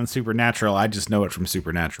beyond Supernatural. I just know it from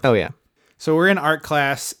Supernatural. Oh yeah. So we're in art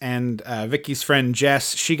class, and Vicky's friend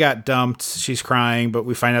Jess, she got dumped. She's crying, but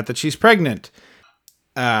we find out that she's pregnant.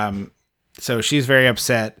 So she's very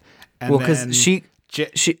upset. And because she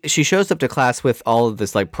shows up to class with all of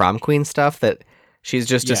this like prom queen stuff that she's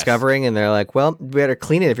just discovering, and they're like, "Well, we better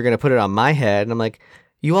clean it if you're going to put it on my head." And I'm like,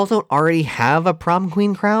 "You all don't already have a prom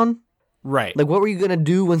queen crown, right? Like, what were you going to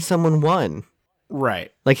do when someone won?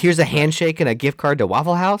 Right? Like, here's a handshake and a gift card to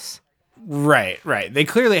Waffle House." Right. They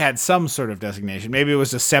clearly had some sort of designation. Maybe it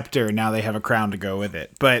was a scepter, and now they have a crown to go with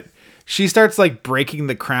it. But she starts like breaking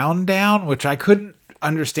the crown down, which I couldn't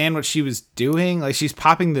understand what she was doing. Like, she's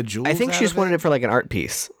popping the jewels. I think she just wanted it for like an art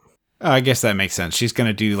piece. Oh, I guess that makes sense. She's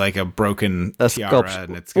gonna do like a broken tiara, sculpture,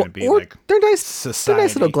 and it's gonna be or like they're nice. Society. They're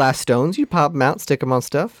nice little glass stones. You pop them out, stick them on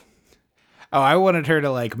stuff. Oh, I wanted her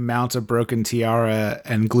to like mount a broken tiara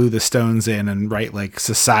and glue the stones in and write like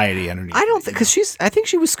society underneath. I don't think because I think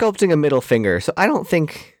she was sculpting a middle finger, so I don't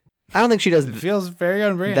think she does. It feels very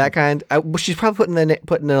on brand. That kind. She's probably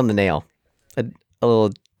putting it on the nail, a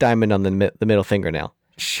little diamond on the middle fingernail.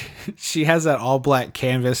 She has that all black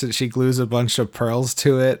canvas and she glues a bunch of pearls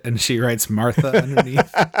to it and she writes Martha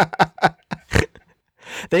underneath.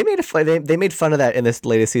 They made fun of that in this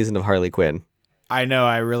latest season of Harley Quinn. I know.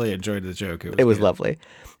 I really enjoyed the joke. It was lovely.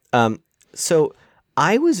 So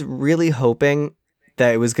I was really hoping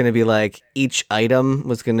that it was going to be like each item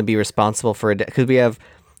was going to be responsible for because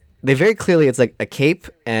they very clearly it's like a cape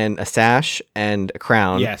and a sash and a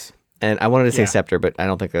crown. Yes. And I wanted to say scepter, but I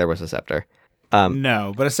don't think there was a scepter.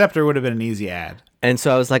 No, but a scepter would have been an easy ad. And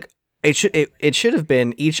so I was like, it should have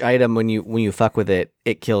been each item when you fuck with it,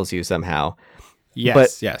 it kills you somehow. Yes,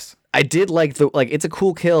 but yes. I did like it's a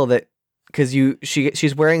cool kill that because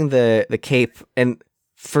she's wearing the cape, and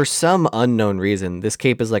for some unknown reason, this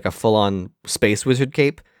cape is like a full on space wizard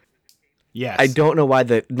cape. Yes. I don't know why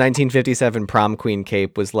the 1957 prom queen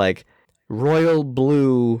cape was like royal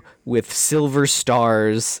blue with silver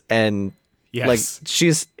stars and. Yes. Like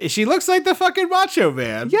she looks like the fucking Macho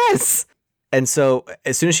Man. Yes. And so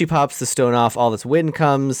as soon as she pops the stone off, all this wind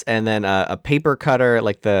comes, and then a paper cutter,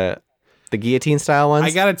 like the guillotine style ones.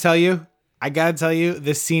 I gotta tell you,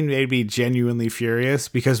 this scene made me genuinely furious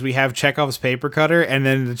because we have Chekhov's paper cutter, and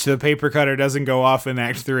then the paper cutter doesn't go off in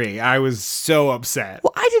Act 3. I was so upset.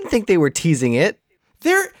 Well, I didn't think they were teasing it.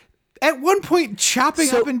 They're at one point chopping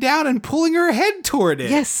up and down and pulling her head toward it.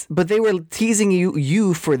 Yes, but they were teasing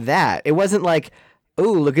you for that. It wasn't like,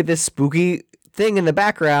 oh, look at this spooky thing in the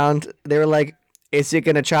background. They were like, is it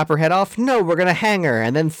going to chop her head off? No, we're going to hang her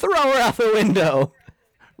and then throw her out the window.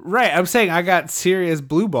 Right. I'm saying I got serious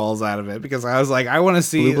blue balls out of it because I was like, I want to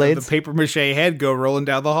see the paper mache head go rolling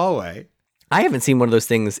down the hallway. I haven't seen one of those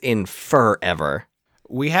things in forever.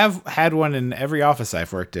 We have had one in every office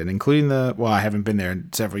I've worked in, including I haven't been there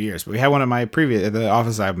in several years, but we had one in the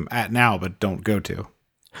office I'm at now, but don't go to.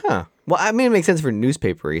 Huh. Well, I mean, it makes sense for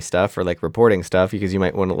newspapery stuff or like reporting stuff because you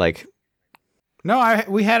might want to like. No,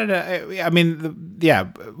 we had it.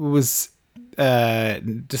 It was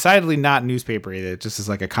decidedly not newspapery. It just is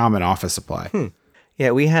like a common office supply.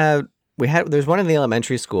 Yeah, we had. There's one in the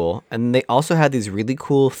elementary school, and they also had these really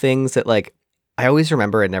cool things that like I always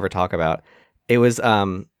remember and never talk about. It was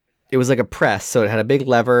like a press, so it had a big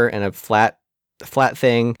lever and a flat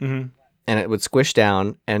thing, and it would squish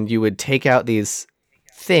down, and you would take out these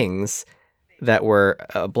things that were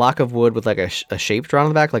a block of wood with like a shape drawn on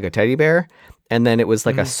the back, like a teddy bear, and then it was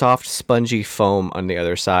like a soft, spongy foam on the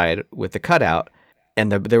other side with the cutout, and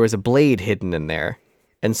there was a blade hidden in there,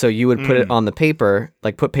 and so you would put it on the paper,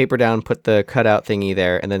 like put paper down, put the cutout thingy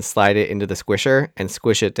there, and then slide it into the squisher and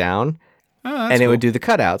squish it down. Oh, and it would do the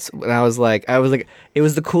cutouts. And I was like, it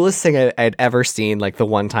was the coolest thing I'd ever seen. Like the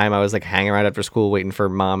one time I was like hanging around after school waiting for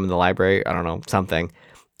mom in the library. I don't know, something.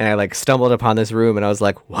 And I like stumbled upon this room and I was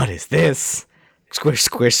like, what is this? Squish,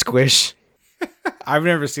 squish, squish. I've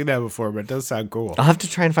never seen that before, but it does sound cool. I'll have to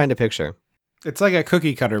try and find a picture. It's like a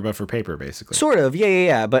cookie cutter, but for paper, basically. Sort of.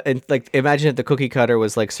 Yeah. But like, imagine if the cookie cutter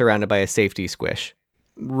was like surrounded by a safety squish.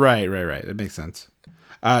 Right. That makes sense.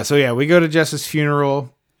 So yeah, we go to Jess's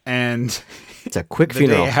funeral, and It's a quick the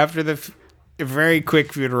funeral. day after a very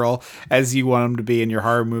quick funeral, as you want them to be in your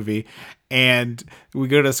horror movie. And we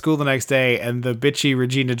go to school the next day, and the bitchy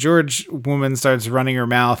Regina George woman starts running her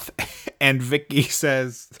mouth, and Vicky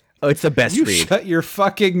says, Oh, it's the best "You read. shut your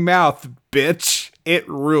fucking mouth, bitch. It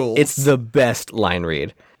rules." It's the best line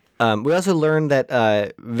read. We also learned that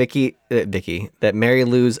that Mary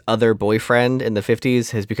Lou's other boyfriend in the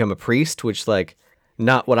 50s has become a priest, which, like,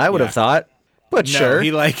 not what I would have thought, but No, sure.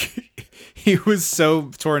 he was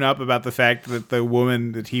so torn up about the fact that the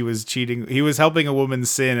woman that he was cheating, he was helping a woman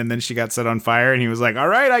sin, and then she got set on fire, and he was like, "All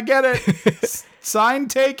right, I get it. Sign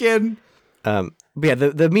taken." But yeah,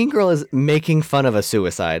 the mean girl is making fun of a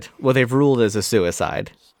suicide. Well, they've ruled as a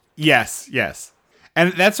suicide. Yes.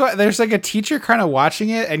 And that's why there's like a teacher kind of watching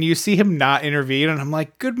it, and you see him not intervene, and I'm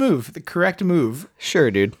like, good move, the correct move.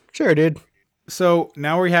 Sure, dude. So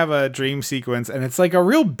now we have a dream sequence, and it's like a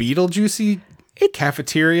real Beetlejuicy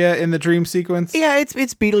cafeteria in the dream sequence. Yeah, it's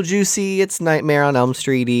Beetlejuicy. It's Nightmare on Elm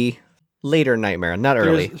Streety. Later Nightmare, not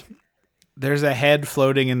early. There's a head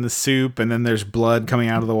floating in the soup, and then there's blood coming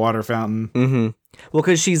out of the water fountain. Mm-hmm. Well,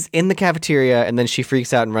 because she's in the cafeteria, and then she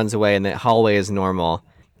freaks out and runs away, and the hallway is normal.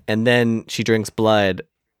 And then she drinks blood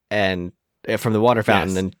and from the water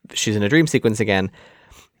fountain, and she's in a dream sequence again.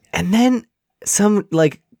 And then some,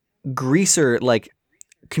 like, greaser, like,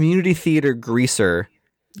 community theater greaser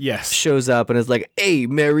shows up and is like, "Hey,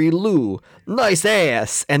 Mary Lou, nice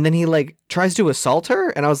ass." And then he, like, tries to assault her,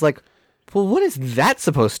 and I was like, well, what is that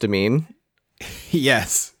supposed to mean?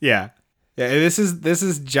 Yes. Yeah. This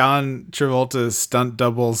is John Travolta's stunt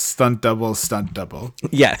double.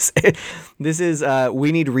 Yes. This is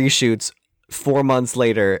we need reshoots 4 months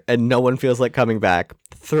later and no one feels like coming back.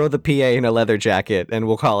 Throw the PA in a leather jacket and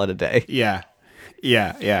we'll call it a day. Yeah.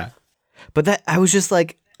 But that I was just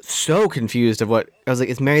like so confused of what I was like,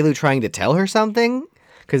 is Mary Lou trying to tell her something?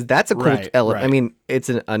 Because that's a cool element. Right. I mean, it's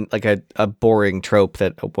like a boring trope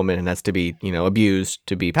that a woman has to be, abused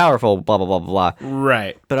to be powerful, blah, blah, blah, blah, blah.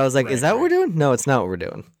 Right. But I was like, is that what we're doing? No, it's not what we're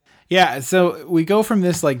doing. Yeah, so we go from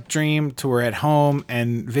this like dream to we're at home,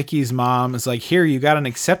 and Vicky's mom is like, "Here, you got an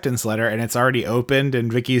acceptance letter," and it's already opened,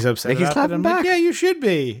 and Vicky's upset. Vicky's about clapping it. I'm back. like, "Yeah, you should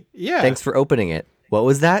be." Yeah. Thanks for opening it. What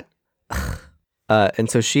was that? And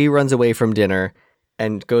so she runs away from dinner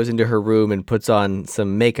and goes into her room and puts on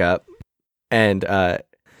some makeup. And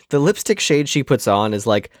the lipstick shade she puts on is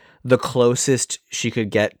like the closest she could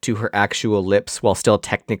get to her actual lips while still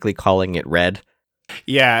technically calling it red.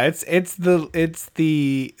 Yeah, it's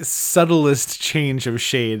the subtlest change of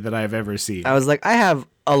shade that I've ever seen. I was like, I have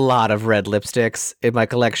a lot of red lipsticks in my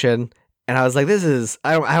collection. And I was like,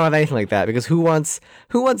 I don't have anything like that, because who wants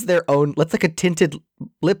their own, let's like a tinted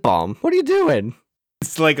lip balm. What are you doing?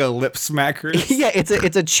 It's like a lip smacker. Yeah, it's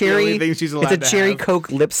a cherry. It's a cherry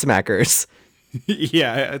Coke lip smackers.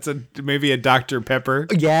 Yeah, it's maybe a Dr. Pepper.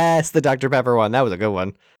 Yes, the Dr. Pepper one. That was a good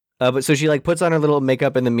one. But so she like puts on her little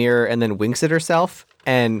makeup in the mirror and then winks at herself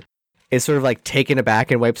and is sort of like taken aback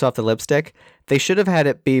and wipes off the lipstick. They should have had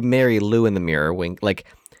it be Mary Lou in the mirror wink. Like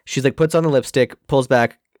she's like puts on the lipstick, pulls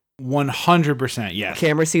back. 100%, yes.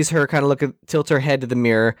 Camera sees her kind of tilt her head to the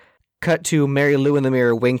mirror. Cut to Mary Lou in the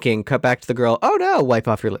mirror winking. Cut back to the girl. Oh no! Wipe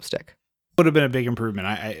off your lipstick. Would have been a big improvement.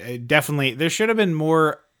 I definitely, there should have been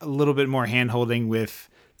a little bit more hand holding with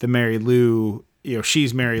the Mary Lou.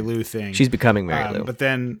 She's Mary Lou thing. She's becoming Mary Lou. But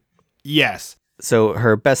then, yes. So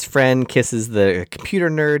her best friend kisses the computer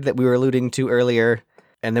nerd that we were alluding to earlier,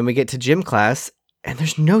 and then we get to gym class, and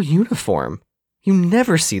there's no uniform. You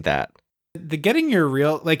never see that. The getting your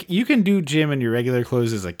real, like, you can do gym in your regular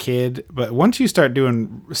clothes as a kid, but once you start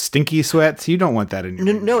doing stinky sweats, you don't want that in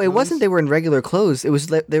your No, it wasn't they were in regular clothes. It was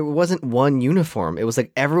like there wasn't one uniform. It was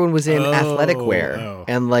like everyone was in athletic wear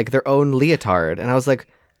and like their own leotard. And I was like,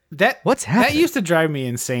 what's happening? That used to drive me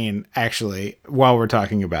insane, actually, while we're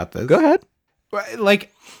talking about this. Go ahead.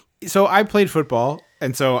 Like, so I played football,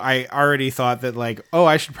 and so I already thought that, like,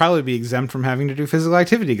 I should probably be exempt from having to do physical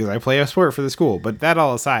activity because I play a sport for the school. But that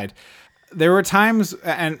all aside, there were times,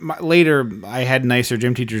 and later I had nicer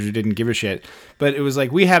gym teachers who didn't give a shit, but it was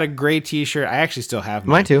like we had a gray t-shirt. I actually still have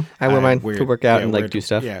mine. Mine too. I wear mine to work out and like do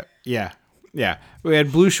stuff. Yeah. We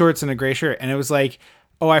had blue shorts and a gray shirt, and it was like,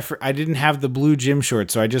 I didn't have the blue gym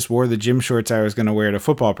shorts, so I just wore the gym shorts I was going to wear to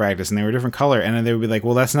football practice, and they were a different color, and then they would be like,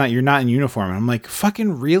 well, you're not in uniform. And I'm like,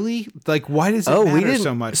 fucking really? Like, why does it matter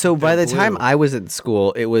so much? So by the time I was in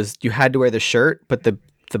school, it was, you had to wear the shirt, but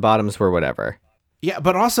the bottoms were whatever. Yeah,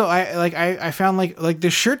 but also I found like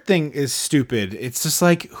the shirt thing is stupid. It's just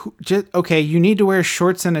like, okay, you need to wear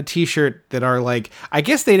shorts and a t-shirt that are like, I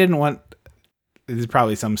guess they didn't want it's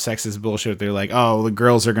probably some sexist bullshit. They're like, oh, the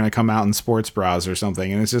girls are going to come out in sports bras or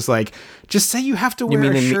something. And it's just like, just say you have to wear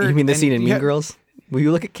a shirt. You mean the scene in Mean Girls? Will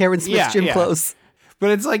you look at Karen Smith's gym clothes?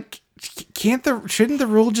 But it's like, shouldn't the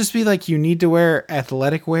rule just be like, you need to wear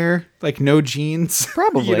athletic wear? Like no jeans?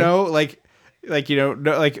 Probably. You know,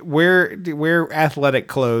 wear athletic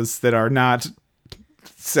clothes that are not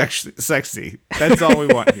sexy. That's all we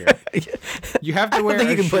want here. You have to wear. I don't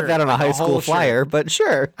think you can put that on a high school flyer, but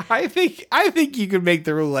sure. I think you could make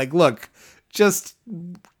the rule like, look, just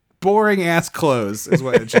boring ass clothes is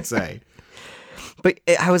what it should say. But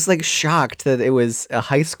I was like shocked that it was a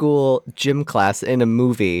high school gym class in a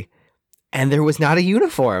movie, and there was not a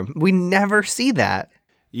uniform. We never see that.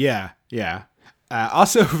 Yeah.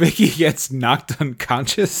 Also, Vicky gets knocked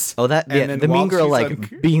unconscious. Oh, the mean girl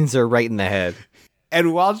beans her right in the head.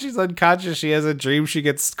 And while she's unconscious, she has a dream she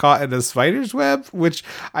gets caught in a spider's web, which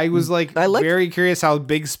I was very curious how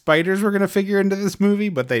big spiders were going to figure into this movie,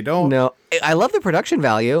 but they don't. No, I love the production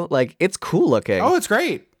value. Like, it's cool looking. Oh, it's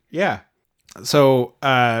great. Yeah. So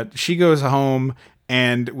she goes home,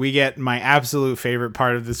 and we get my absolute favorite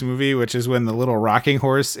part of this movie, which is when the little rocking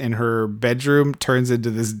horse in her bedroom turns into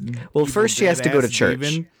this. Well, first she has to go to church.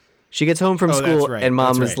 Demon. She gets home from school, right. And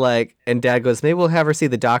mom is like, and dad goes, maybe we'll have her see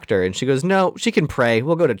the doctor. And she goes, no, she can pray.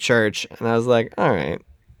 We'll go to church. And I was like, all right.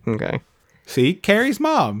 Okay. See, Carrie's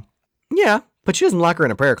mom. Yeah, but she doesn't lock her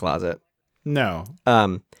in a prayer closet. No.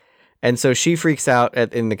 And so she freaks out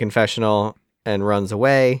in the confessional and runs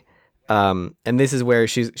away. And this is where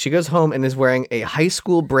she goes home and is wearing a high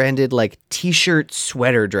school branded like t-shirt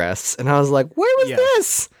sweater dress. And I was like, where was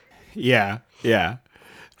this? Yeah.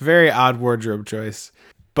 Very odd wardrobe choice.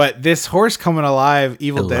 But this horse coming alive,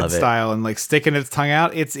 Evil Dead style, and like sticking its tongue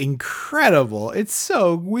out, it's incredible. It's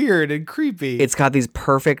so weird and creepy. It's got these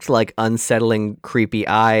perfect, like unsettling, creepy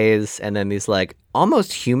eyes, and then these like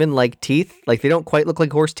almost human-like teeth. Like they don't quite look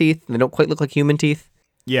like horse teeth, and they don't quite look like human teeth.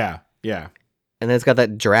 Yeah. And then it's got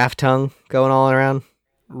that giraffe tongue going all around.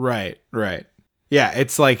 Right. Yeah,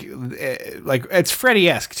 it's like it's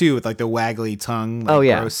Freddy-esque too, with like the waggly tongue,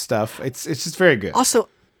 gross stuff. It's just very good. Also,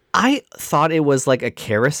 I thought it was like a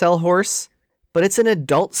carousel horse, but it's an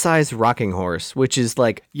adult-sized rocking horse, which is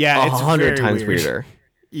like 100 times weirder.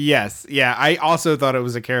 Yes, yeah. I also thought it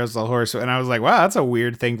was a carousel horse, and I was like, wow, that's a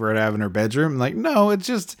weird thing for her to have in her bedroom. Like, no, it's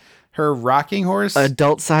just her rocking horse.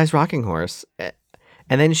 Adult-sized rocking horse.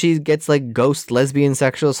 And then she gets like ghost lesbian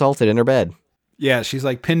sexual assaulted in her bed. Yeah, she's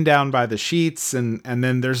like pinned down by the sheets, and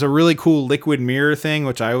then there's a really cool liquid mirror thing,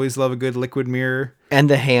 which I always love a good liquid mirror. And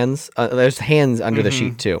the hands, there's hands under the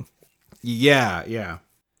sheet too. Yeah.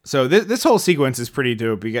 So this whole sequence is pretty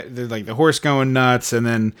dope. You get like the horse going nuts, and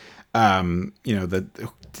then the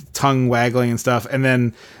tongue waggling and stuff, and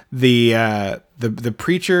then the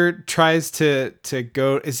preacher tries to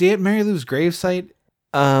go. Is he at Mary Lou's gravesite?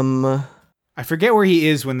 I forget where he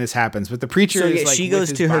is when this happens, but the preacher is like she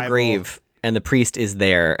goes to her grave. And the priest is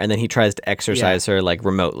there, and then he tries to exorcise her like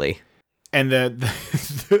remotely. And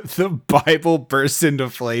the Bible bursts into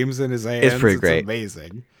flames in his hands. It's pretty great. It's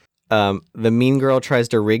amazing. The mean girl tries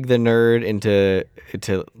to rig the nerd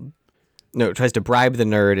tries to bribe the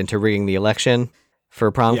nerd into rigging the election for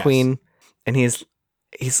prom queen. And he's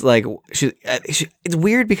like, it's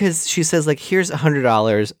weird because she says like, here's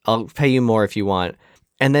 $100. I'll pay you more if you want.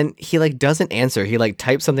 And then he like doesn't answer. He like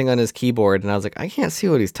types something on his keyboard, and I was like, I can't see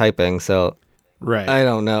what he's typing, so I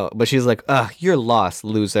don't know. But she's like, ugh, you're lost,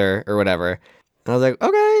 loser, or whatever. And I was like,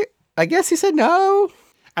 okay, I guess he said no.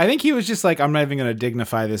 I think he was just like, I'm not even going to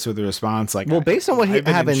dignify this with a response. Like, well, based on what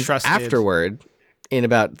happened afterward, in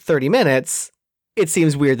about 30 minutes, it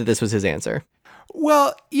seems weird that this was his answer.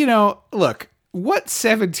 Well, look. What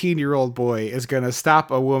 17-year-old boy is going to stop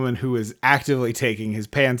a woman who is actively taking his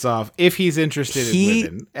pants off if he's interested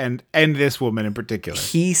in women and this woman in particular?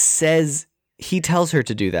 He tells her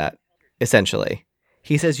to do that, essentially.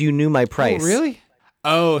 He says, you knew my price. Oh, really?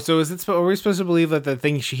 Oh, so are we supposed to believe that the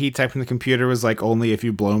thing he typed in the computer was like, only if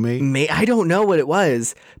you blow me? I don't know what it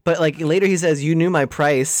was, but like later he says, you knew my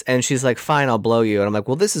price, and she's like, fine, I'll blow you. And I'm like,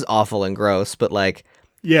 well, this is awful and gross, but like,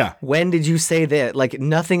 yeah. When did you say that? Like,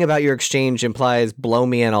 nothing about your exchange implies blow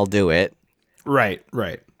me and I'll do it. Right.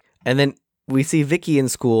 And then we see Vicky in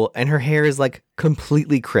school, and her hair is like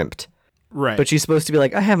completely crimped. Right. But she's supposed to be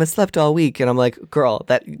like, I haven't slept all week. And I'm like, girl,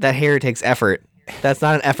 that hair takes effort. That's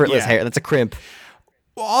not an effortless hair. That's a crimp.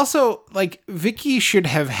 Well, also, like, Vicky should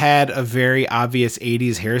have had a very obvious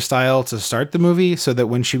 80s hairstyle to start the movie, so that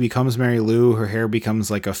when she becomes Mary Lou, her hair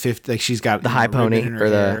becomes like a fifth, like she's got the high pony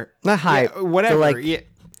or not high, whatever.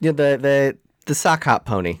 The sock hop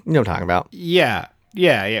pony. You know what I'm talking about? Yeah,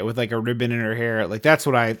 with like a ribbon in her hair. Like that's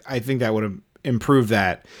what I think that would have improved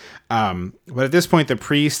that. But at this point, the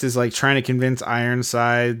priest is like trying to convince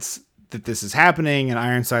Ironsides that this is happening, and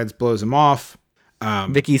Ironsides blows him off.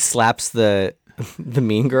 Vicky slaps the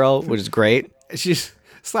mean girl, which is great. She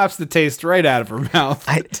slaps the taste right out of her mouth.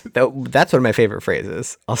 That's one of my favorite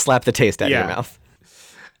phrases. I'll slap the taste out of your mouth.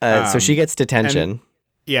 So she gets detention.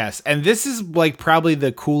 Yes, and this is like probably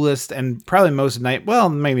the coolest and probably most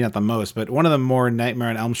maybe not the most, but one of the more Nightmare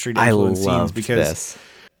on Elm Street influenced scenes because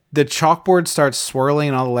the chalkboard starts swirling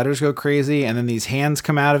and all the letters go crazy, and then these hands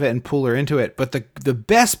come out of it and pull her into it. But the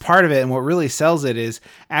best part of it and what really sells it is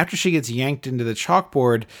after she gets yanked into the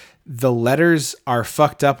chalkboard, the letters are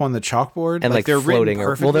fucked up on the chalkboard and like they're floating.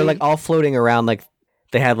 Well, they're like all floating around, like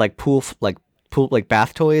they had like pool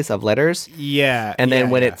bath toys of letters. Yeah, and then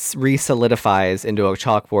when it re-solidifies into a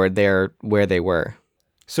chalkboard, they're where they were.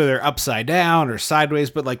 So they're upside down or sideways,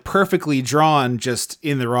 but like perfectly drawn, just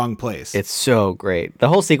in the wrong place. It's so great. The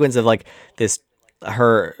whole sequence of like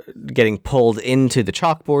her getting pulled into the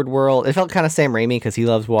chalkboard world. It felt kind of Sam Raimi because he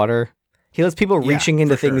loves water. He loves people reaching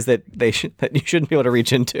into things that you shouldn't be able to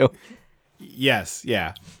reach into. Yes,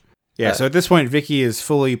 yeah. Yeah, so at this point, Vicky is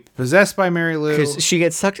fully possessed by Mary Lou. Because she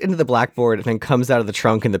gets sucked into the blackboard and then comes out of the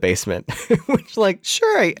trunk in the basement. Which, like,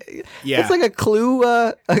 sure, it's like a clue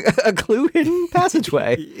hidden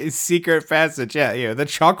passageway. Secret passage, yeah, the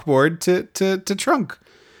chalkboard to trunk.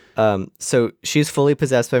 So she's fully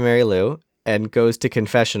possessed by Mary Lou and goes to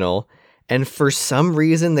confessional. And for some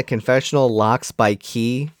reason, the confessional locks by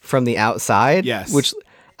key from the outside. Yes. Which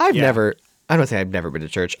I don't say I've never been to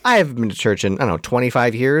church. I haven't been to church in,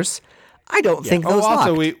 25 years. I don't think those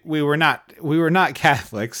also locked. we were not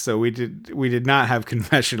Catholics, so we did not have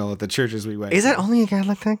confessional at the churches we went. Is that only a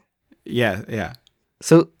Catholic thing? Yeah.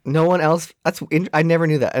 So no one else. I never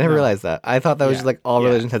knew that. I never realized that. I thought that was just like all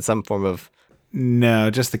religions had some form of. No,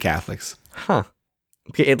 just the Catholics. Huh.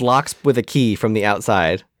 Okay, it locks with a key from the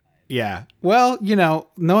outside. Yeah. Well,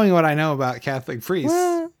 knowing what I know about Catholic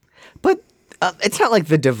priests. But it's not like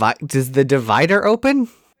does the divider open?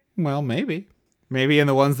 Well, maybe in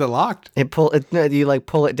the ones that locked. You like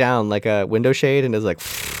pull it down like a window shade and it's like.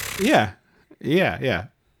 Yeah.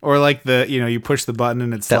 Or like you push the button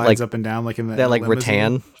and it slides up and down like in the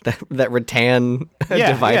rattan that rattan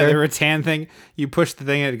divider. Yeah, the rattan thing. You push the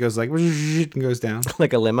thing and it goes like and goes down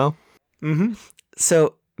like a limo. Mm-hmm.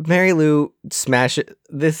 So Mary Lou smashes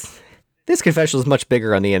this confessional is much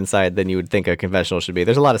bigger on the inside than you would think a confessional should be.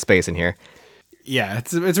 There's a lot of space in here. Yeah,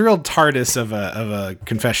 it's a real TARDIS of a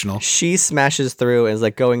confessional. She smashes through and is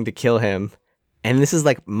like going to kill him. And this is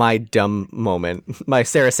like my dumb moment, my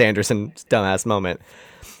Sarah Sanderson dumbass moment.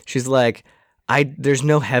 She's like, there's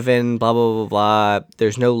no heaven, blah, blah, blah, blah.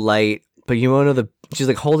 There's no light. But you want to know she's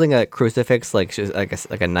like holding a crucifix, like she's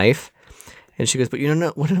like a knife. And she goes, but you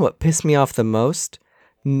want to know what pissed me off the most?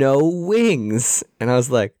 No wings. And I was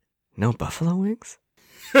like, no buffalo wings?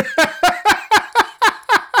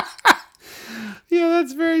 Yeah,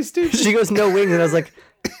 that's very stupid. She goes, no wings. And I was like,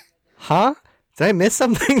 huh? Did I miss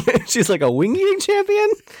something? She's like a wing eating champion?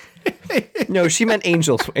 No, she meant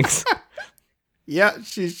angel's wings. Yeah,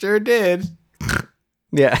 she sure did.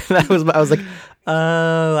 Yeah, I was like,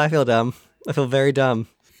 oh, I feel dumb. I feel very dumb.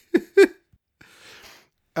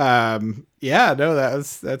 Yeah, no,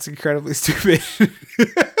 that's incredibly stupid.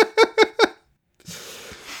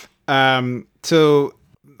 So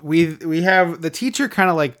we have the teacher kind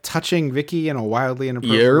of like touching Vicky in a wildly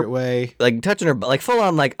inappropriate way, like touching her, like full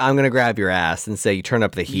on, like I'm gonna grab your ass and say you turn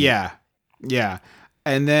up the heat. Yeah,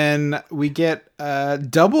 and then we get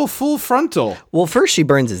double full frontal. Well, first she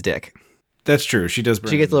burns his dick. That's true. She does.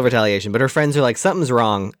 She gets a little retaliation, but her friends are like something's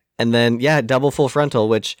wrong, and then double full frontal,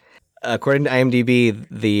 which according to IMDb,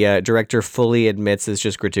 the director fully admits is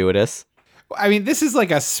just gratuitous. I mean, this is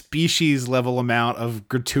like a species level amount of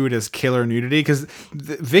gratuitous killer nudity because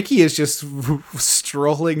Vicky is just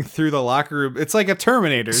strolling through the locker room. It's like a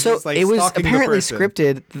Terminator. So like it was apparently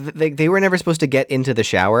scripted. They were never supposed to get into the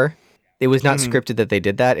shower. It was not scripted that they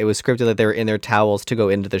did that. It was scripted that they were in their towels to go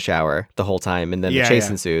into the shower the whole time, and then the chase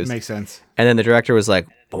ensues. Makes sense. And then the director was like,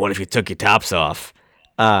 "But what if you took your tops off?"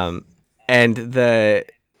 And the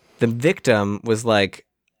victim was like,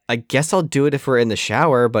 I guess I'll do it if we're in the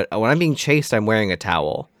shower, but when I'm being chased, I'm wearing a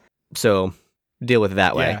towel. So deal with it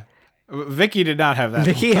that way. Yeah. Vicky did not have that.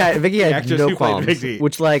 Vicky had no qualms.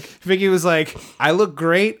 Which like Vicky was like, I look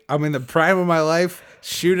great. I'm in the prime of my life.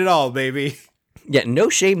 Shoot it all, baby. Yeah, no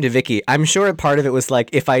shame to Vicky. I'm sure part of it was like,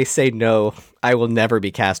 if I say no, I will never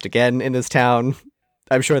be cast again in this town.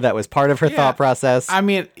 I'm sure that was part of her thought process. I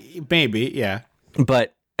mean, maybe, yeah.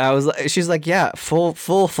 But she's like, yeah, full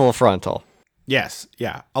frontal. Yes,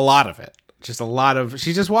 yeah, a lot of it. Just a lot of.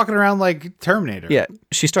 She's just walking around like Terminator. Yeah,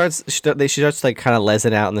 she starts like kind of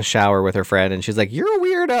lezzing out in the shower with her friend, and she's like, "You're a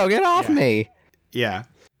weirdo. Get off me." Yeah.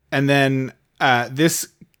 And then this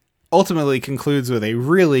ultimately concludes with a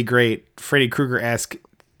really great Freddy Krueger-esque.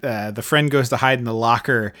 The friend goes to hide in the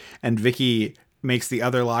locker, and Vicky makes the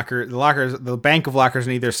other locker, the bank of lockers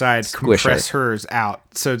on either side, Squish compress hers out.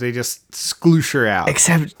 So they just skloosh her out.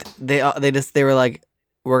 Except they were like,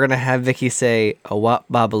 we're gonna have Vicky say a wop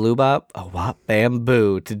babaloo bop, a wop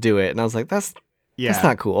bamboo to do it, and I was like, that's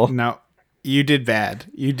not cool. No, you did bad.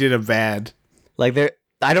 You did a bad. Like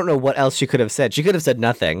I don't know what else she could have said. She could have said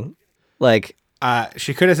nothing. Like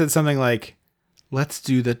she could have said something like, "Let's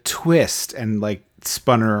do the twist," and like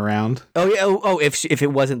spun her around. Oh yeah. Oh, if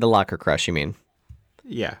it wasn't the locker crush, you mean?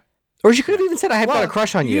 Yeah. Or she could have even said, "I got a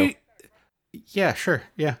crush on you." Yeah, sure.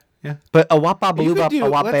 Yeah. But a wop babaloo bop, a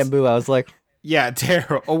wop bamboo. I was like. Yeah,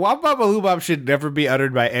 terrible. A wop bop a loo bop should never be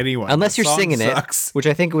uttered by anyone. Unless you're singing sucks. it, which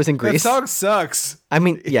I think it was in Grease. That song sucks. I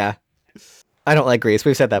mean, yeah. I don't like Grease.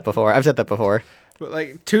 We've said that before. I've said that before. But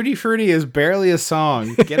like, Tutti Frutti is barely a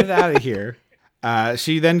song. Get it out of here.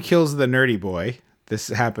 She then kills the nerdy boy. This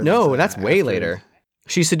happens. No, that's way later.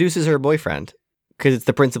 She seduces her boyfriend because it's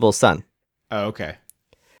the principal's son. Oh, okay.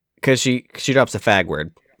 Because she drops a fag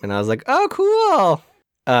word, and I was like, oh, cool.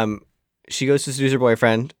 She goes to seduce her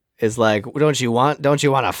boyfriend. Is like, don't you want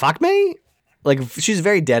to fuck me? Like, she's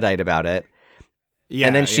very dead-eyed about it. Yeah.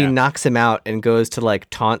 And then she knocks him out and goes to like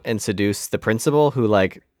taunt and seduce the principal, who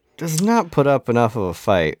like does not put up enough of a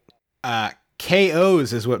fight.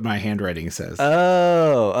 KOs is what my handwriting says.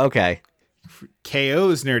 Oh, okay.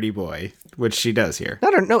 KO's nerdy boy, which she does here.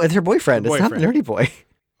 No, it's her boyfriend. It's not the nerdy boy.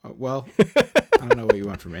 Well, I don't know what you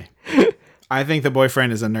want from me. I think the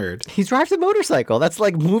boyfriend is a nerd. He drives a motorcycle. That's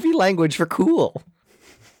like movie language for cool.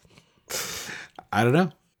 I don't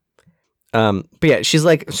know. But yeah, she's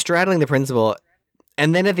like straddling the principal,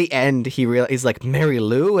 and then at the end he's like, Mary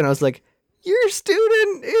Lou, and I was like, your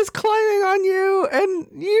student is climbing on you, and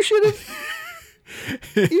you should have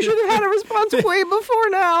had a response way before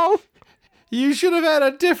now. You should have had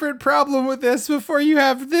a different problem with this before you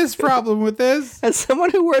have this problem with this. As someone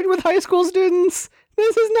who worked with high school students,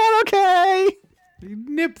 this is not okay.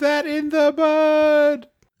 Nip that in the bud.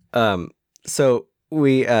 So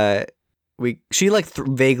she like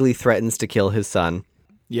vaguely threatens to kill his son.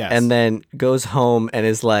 Yes. And then goes home and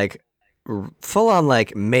is like full on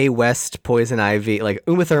like Mae West Poison Ivy, like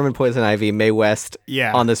Uma Thurman Poison Ivy, Mae West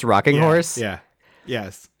on this rocking horse. Yeah.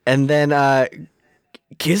 Yes. And then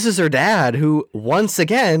kisses her dad, who once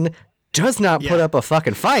again does not put up a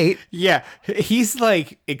fucking fight. Yeah. He's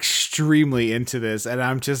like extremely into this, and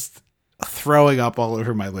I'm just throwing up all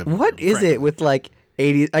over my living room. What is it with like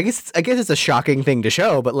 80s? I guess it's a shocking thing to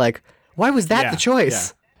show, but like, why was that the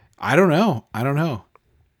choice? Yeah. I don't know.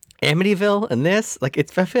 Amityville and this, like,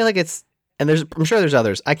 I feel like it's, and I'm sure there's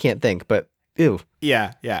others. I can't think, but ew.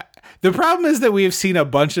 Yeah. The problem is that we have seen a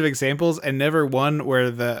bunch of examples and never one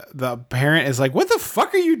where the parent is like, "What the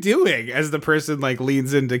fuck are you doing?" as the person like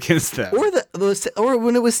leans in to kiss them. Or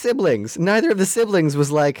when it was siblings, neither of the siblings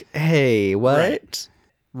was like, "Hey, what?"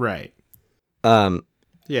 Right.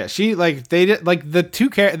 Yeah, she like they did like the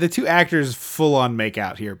two actors full on make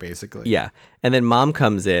out here basically. Yeah, and then mom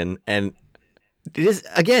comes in and it is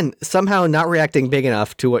again somehow not reacting big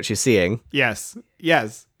enough to what she's seeing. Yes.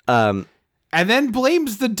 And then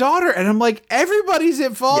blames the daughter, and I'm like, everybody's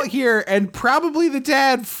at fault here, and probably the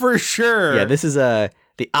dad for sure. Yeah, this is the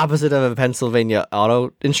opposite of a Pennsylvania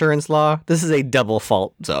auto insurance law. This is a double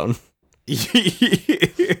fault zone.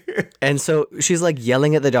 And so she's like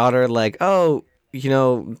yelling at the daughter, like, "Oh,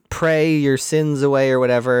 pray your sins away," or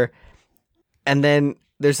whatever. And then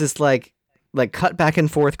there's this like cut back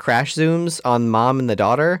and forth crash zooms on mom and the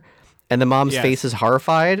daughter, and the mom's face is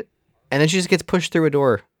horrified, and then she just gets pushed through a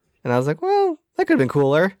door. And I was like, well, that could have been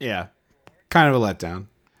cooler. Yeah. Kind of a letdown.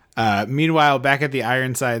 Meanwhile, back at the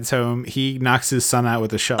Ironsides home, he knocks his son out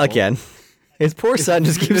with a shovel. Again. His poor son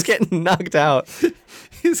just keeps getting knocked out.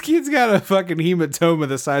 His kid's got a fucking hematoma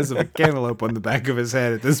the size of a cantaloupe on the back of his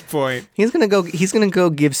head at this point. He's gonna go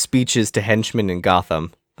give speeches to henchmen in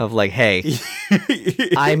Gotham of like, hey,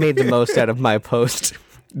 I made the most out of my post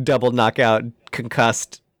double knockout,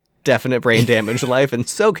 concussed, definite brain damage life, and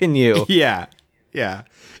so can you. Yeah.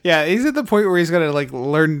 He's at the point where he's gonna like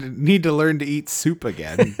need to learn to eat soup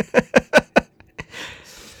again.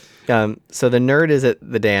 So the nerd is at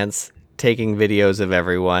the dance taking videos of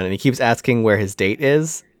everyone, and he keeps asking where his date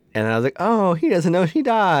is. And I was like, oh, he doesn't know she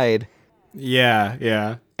died.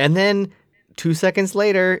 Yeah. And then 2 seconds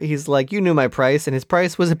later, he's like, you knew my price, and his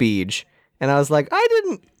price was a beej. And I was like, I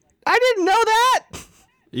didn't know that.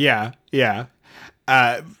 Yeah.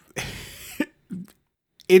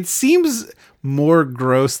 it seems more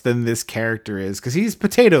gross than this character is because he's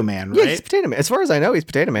Potato Man, right? Yeah, he's Potato Man. As far as I know, he's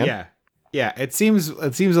Potato Man. Yeah. Yeah, it seems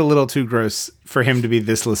a little too gross for him to be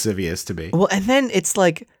this lascivious to be. Well, and then it's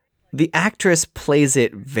like the actress plays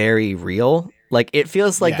it very real. Like it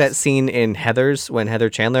feels like that scene in Heathers when Heather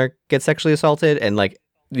Chandler gets sexually assaulted and like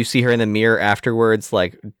you see her in the mirror afterwards,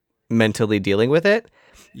 like mentally dealing with it.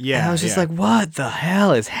 Yeah. And I was just like, what the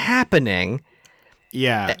hell is happening?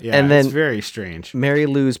 Yeah. And then it's very strange. Mary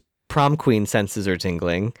Lou's prom queen senses are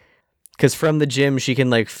tingling. Because from the gym, she can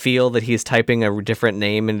like feel that he's typing a different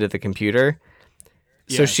name into the computer.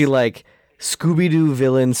 So she like Scooby-Doo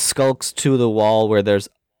villain skulks to the wall where there's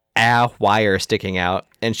a wire sticking out,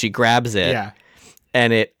 and she grabs it. Yeah.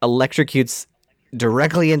 And it electrocutes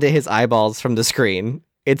directly into his eyeballs from the screen.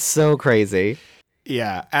 It's so crazy.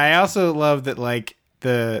 Yeah. I also love that like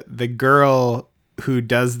the girl who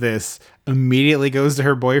does this immediately goes to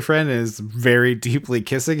her boyfriend and is very deeply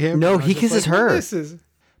kissing him. No, And I was he just kisses like, her. "What this is?"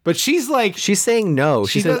 But she's like, She's saying no.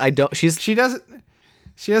 She says, does- I don't. she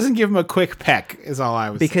doesn't give him a quick peck is all I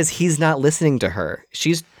was Because he's not listening to her.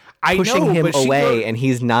 She's I pushing know, him but she away, goes- and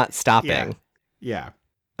he's not stopping. saying. Yeah.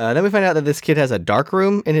 Then we find out that this kid has a dark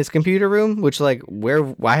room in his computer room, which, like,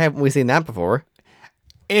 why haven't we seen that before?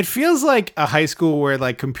 It feels like a high school where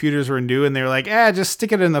like computers were new and they were like, just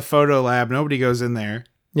stick it in the photo lab. Nobody goes in there.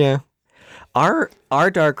 Yeah. Our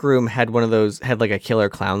dark room had one of those, had like a killer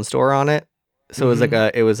clown store on it. So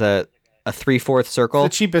it was a 3/4 circle. The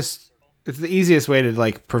cheapest. It's the easiest way to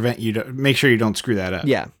like prevent you to make sure you don't screw that up.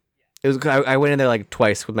 Yeah. It was. I went in there like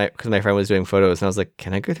twice because my friend was doing photos, and I was like,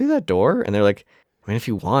 "Can I go through that door?" And they're like, "I mean, if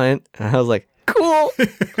you want." And I was like, "Cool."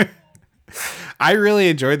 I really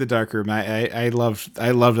enjoyed the dark room. I loved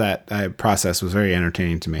that process. Was very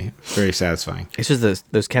entertaining to me. Very satisfying. It's just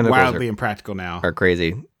those chemicals Wildly impractical now. are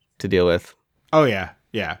crazy to deal with. Oh yeah,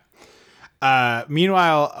 yeah.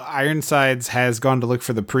 Meanwhile, Ironsides has gone to look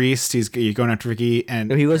for the priest. He's going after Vicky,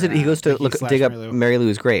 and He goes to Vicky / dig up Mary Lou. Mary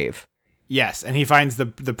Lou's grave. Yes, and he finds the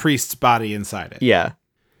priest's body inside it. Yeah.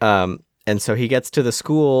 And so he gets to the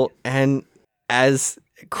school, and as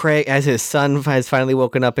his son has finally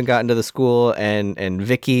woken up and gotten to the school, and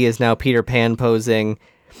Vicky is now Peter Pan posing,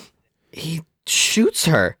 he shoots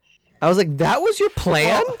her. I was like, that was your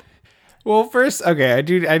plan? Well, first, okay, I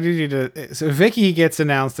do need to. So Vicky gets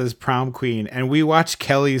announced as prom queen, and we watch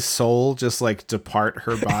Kelly's soul just like depart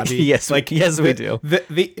her body. Yes, like we do.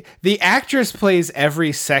 The actress plays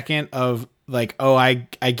every second of like, oh, I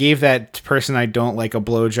gave that person I don't like a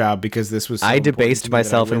blowjob because this was. So I important debased to me that I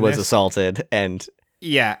myself and win was this. assaulted, and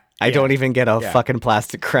Yeah, I don't even get a yeah. fucking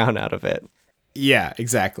plastic crown out of it. Yeah,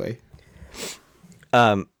 exactly.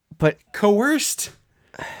 But Coerced.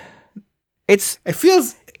 it's It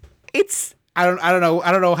feels. it's I don't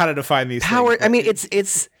know how to define these power. things, I mean,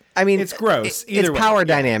 but it's gross. It's Either way, power yeah.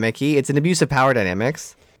 dynamic-y. It's an abuse of power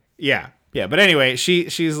dynamics. Yeah. But anyway,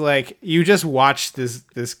 she's like, you just watch this.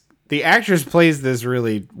 The actress plays this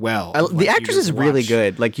really well. The Like, you actress just is really watch-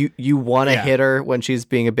 good. Like you want to Yeah. hit her when she's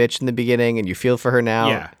being a bitch in the beginning, and you feel for her now.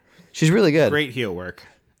 Yeah. She's really good. Great heel work.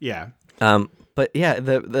 Yeah. But yeah,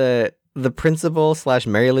 the principal /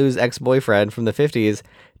 Mary Lou's ex-boyfriend from the 50s,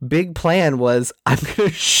 big plan was, I'm gonna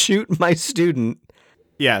shoot my student.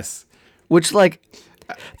 Yes. Which like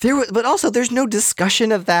but also there's no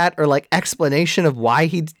discussion of that or like explanation of why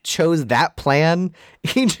he chose that plan.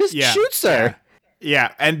 He just Yeah. shoots her.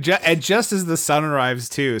 Yeah. And just as the sun arrives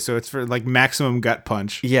too, so it's for like maximum gut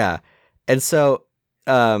punch. Yeah. And so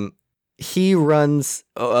he runs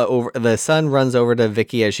over, the son runs over to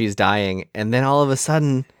Vicky as she's dying, and then all of a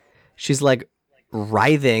sudden she's like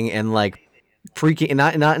writhing and like freaking,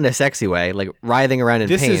 not in a sexy way, like writhing around in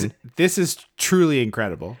pain. This is truly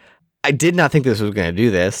incredible. I did not think this was going to do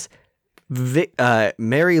this.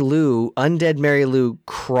 Mary Lou, undead Mary Lou,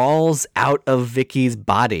 crawls out of Vicky's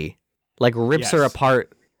body, like rips her Yes.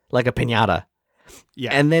 apart like a piñata. Yeah.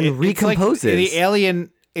 And then It's like recomposes. the alien.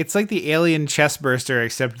 It's like the alien chest burster,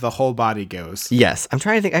 except the whole body goes. Yes, I'm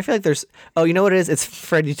trying to think. I feel like there's. Oh, you know what it is? It's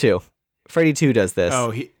Freddy 2. Freddy 2 does this.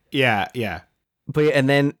 Oh, yeah. But and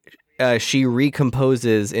then she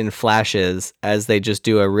recomposes in flashes as they just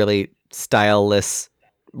do a really styleless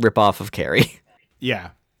ripoff of Carrie.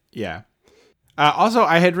 Yeah. Also,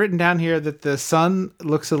 I had written down here that the son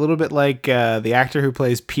looks a little bit like the actor who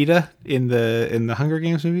plays PETA in the Hunger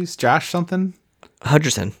Games movies, Josh something.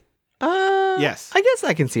 Hudgerson. Yes. I guess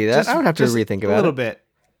I can see that. I would have to rethink about a little it. bit.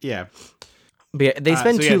 Yeah. But yeah, they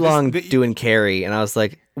spend so yeah, too long this- doing Carrie, and I was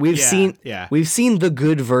like, we've seen the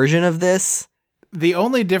good version of this. The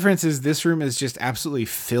only difference is this room is just absolutely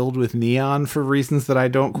filled with neon for reasons that I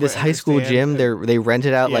don't quite This high school understand. gym, they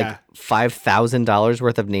rented out Yeah. like $5,000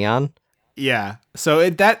 worth of neon. Yeah. So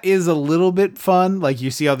that is a little bit fun. Like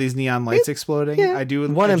you see all these neon lights exploding. Yeah. I do.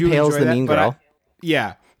 One I do impales enjoy the that, mean but girl.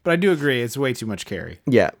 but I do agree. It's way too much Carrie.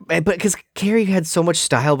 Yeah, but because Carrie had so much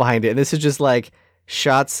style behind it, and this is just like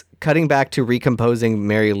shots cutting back to recomposing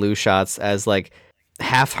Mary Lou shots as like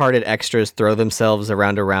half-hearted extras throw themselves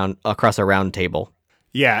around across a round table.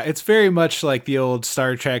 Yeah, it's very much like the old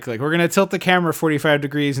Star Trek. Like we're gonna tilt the camera 45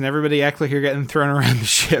 degrees, and everybody act like you're getting thrown around the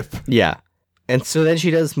ship. Yeah, and so then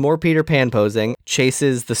she does more Peter Pan posing,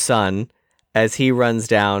 chases the sun as he runs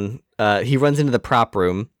down. He runs into the prop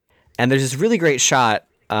room, and there's this really great shot.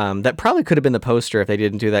 That probably could have been the poster if they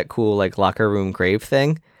didn't do that cool like locker room grave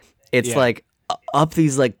thing. It's like up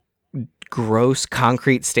these like gross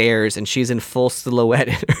concrete stairs, and she's in full silhouette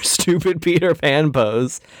in her stupid Peter Pan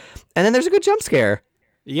pose. And then there's a good jump scare.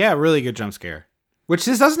 Yeah, really good jump scare, which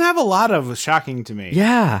this doesn't have a lot of. Was shocking to me.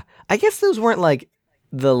 Yeah, I guess those weren't like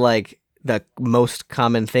the most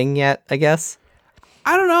common thing yet. I guess.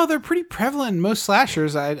 I don't know. They're pretty prevalent in most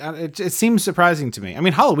slashers. It seems surprising to me. I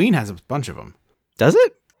mean, Halloween has a bunch of them. Does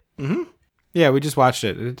it? Mm-hmm. Yeah, we just watched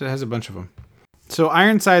it. It has a bunch of them. So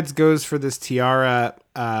Ironsides goes for this tiara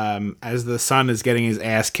as the son is getting his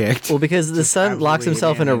ass kicked. Well, because the son locks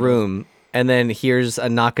himself in a room and then hears a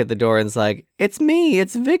knock at the door and is like, "It's me,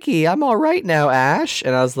 it's Vicky. I'm all right now, Ash."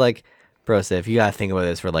 And I was like, bro, Sif, you gotta think about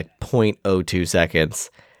this for like 0.02 seconds.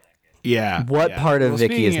 Yeah. What part of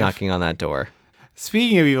Vicky is speaking knocking on that door?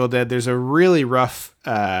 Speaking of Evil Dead, there's a really rough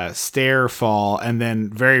stair fall and then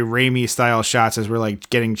very Raimi style shots as we're like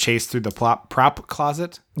getting chased through the prop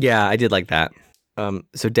closet. Yeah, I did like that.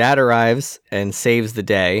 So Dad arrives and saves the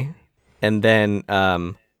day, and then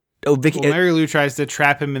Vicky. Well, Mary Lou tries to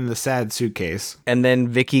trap him in the sad suitcase, and then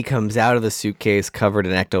Vicky comes out of the suitcase covered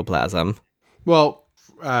in ectoplasm. Well,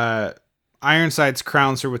 Ironsides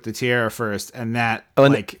crowns her with the tiara first, and that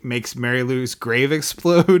makes Mary Lou's grave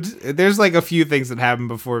explode. There's like a few things that happen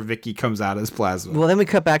before Vicky comes out as plasma. Well, then we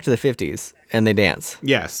cut back to the 50s, and they dance.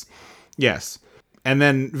 Yes. And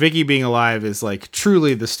then Vicky being alive is like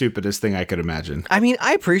truly the stupidest thing I could imagine. I mean,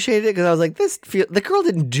 I appreciated it because I was like, the girl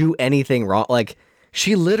didn't do anything wrong. Like,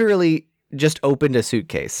 she literally just opened a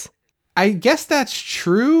suitcase. I guess that's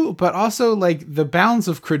true, but also like the bounds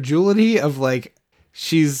of credulity of like,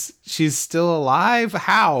 she's still alive.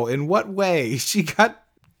 How? In what way? She got,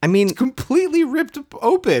 completely ripped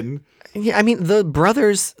open. Yeah, I mean,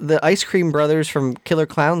 the ice cream brothers from Killer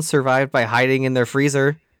Clowns survived by hiding in their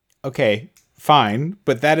freezer. Okay, fine,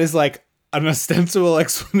 but that is like an ostensible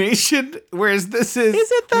explanation. Whereas this is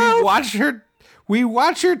it though? We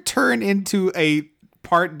watch her turn into a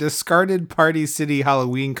discarded Party City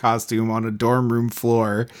Halloween costume on a dorm room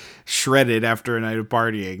floor, shredded after a night of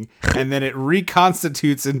partying, and then it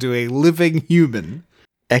reconstitutes into a living human.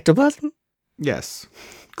 Ectoplasm? Yes,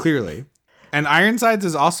 clearly. And Ironsides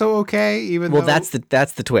is also okay, even though... Well, that's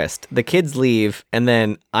the twist. The kids leave, and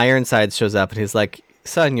then Ironsides shows up, and he's like,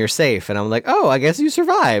 "Son, you're safe." And I'm like, "Oh, I guess you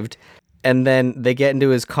survived." And then they get into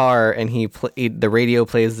his car, and the radio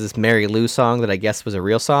plays this Mary Lou song that I guess was a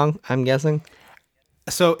real song, I'm guessing.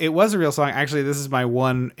 So it was a real song. Actually, this is my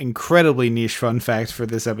one incredibly niche fun fact for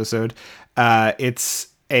this episode. It's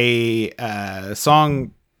a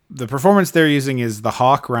song. The performance they're using is The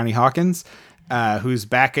Hawk, Ronnie Hawkins, whose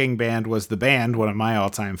backing band was The Band, one of my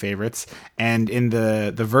all-time favorites. And in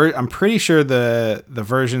I'm pretty sure the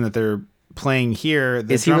version that they're playing here.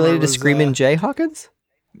 Is he related to Screamin' Jay Hawkins?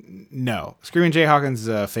 No, Screamin' Jay Hawkins is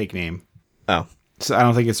a fake name. Oh, so I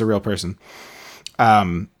don't think it's a real person.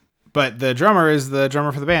 But the drummer is the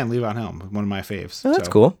drummer for the band, Levon Helm, one of my faves. Oh, that's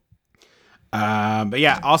cool. But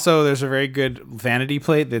yeah, also there's a very good vanity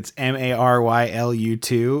plate that's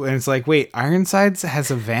MARYLU2, and it's like, wait, Ironsides has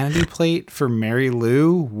a vanity plate for Mary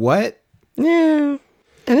Lou? What? Yeah,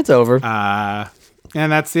 and it's over. And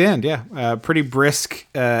that's the end. Yeah, pretty brisk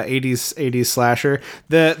 80s slasher.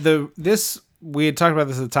 This we had talked about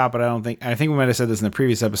this at the top, but I think we might have said this in the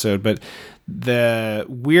previous episode, but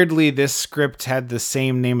weirdly this script had the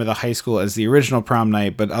same name of the high school as the original Prom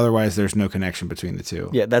Night, but otherwise there's no connection between the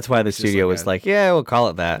two. Yeah, that's why the studio was like, yeah, we'll call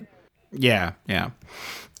it that. Yeah.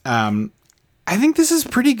 I think this is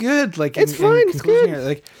pretty good. Like it's fine, it's good. Here,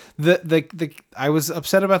 like the I was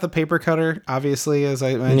upset about the paper cutter, obviously, as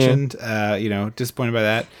I mentioned. Disappointed by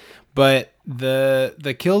that. But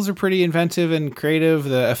the kills are pretty inventive and creative.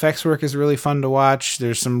 The effects work is really fun to watch.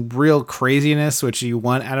 There's some real craziness, which you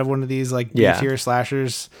want out of one of these like B-tier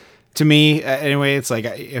slashers. To me, anyway, it's like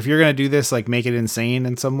if you're gonna do this, like make it insane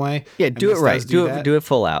in some way. Yeah, do it right. Do it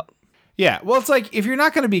full out. Yeah, well, it's like if you're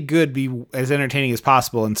not gonna be good, be as entertaining as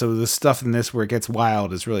possible. And so the stuff in this where it gets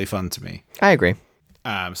wild is really fun to me. I agree.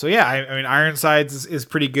 So yeah, I mean, Ironsides is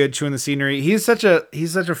pretty good chewing the scenery. He's such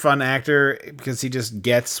a fun actor because he just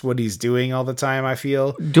gets what he's doing all the time, I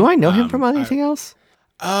feel. Do I know him from anything else?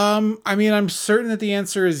 I mean, I'm certain that the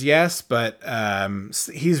answer is yes, but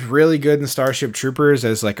he's really good in Starship Troopers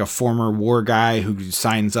as like a former war guy who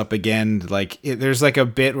signs up again. Like there's like a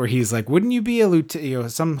bit where he's like, "Wouldn't you be a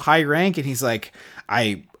lieutenant, some high rank?" And he's like,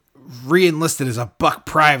 "I re-enlisted as a buck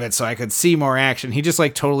private so I could see more action." He just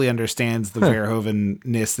like totally understands the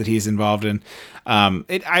Verhoeven-ness that he's involved in.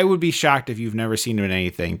 I would be shocked if you've never seen him in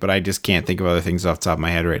anything, but I just can't think of other things off the top of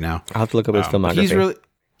my head right now. I'll have to look up his filmography.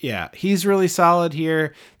 He's really solid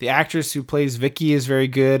here. The actress who plays Vicky is very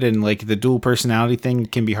good, and like the dual personality thing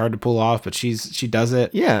can be hard to pull off, but she does it.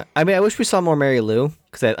 Yeah, I mean, I wish we saw more Mary Lou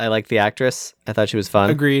because I like the actress. I thought she was fun.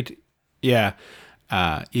 Agreed. Yeah.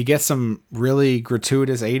 You get some really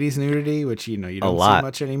gratuitous 80s nudity, which you don't see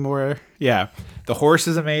much anymore. Yeah, the horse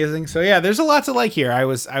is amazing. So yeah, there's a lot to like here. I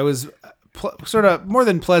was sort of more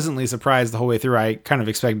than pleasantly surprised the whole way through. I kind of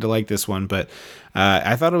expected to like this one, but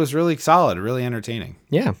I thought it was really solid, really entertaining.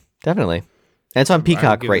 Yeah, definitely. And it's on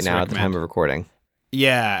Peacock right now at the time of recording.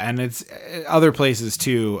 Yeah, and it's other places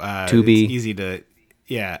too. Tubi.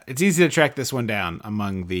 It's easy to track this one down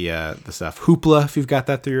among the stuff. Hoopla, if you've got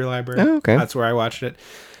that through your library. Oh, okay. That's where I watched it.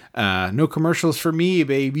 No commercials for me,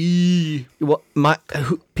 baby. Well,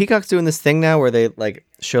 Peacock's doing this thing now where they like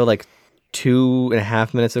show like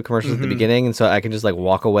 2.5 minutes of commercials at the beginning, and so I can just like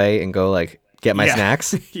walk away and go like get my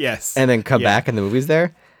snacks. Yes. And then come back and the movie's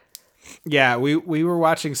there. Yeah, we were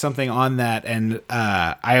watching something on that, and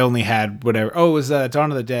I only had whatever. Oh, it was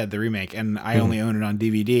Dawn of the Dead, the remake, and I only own it on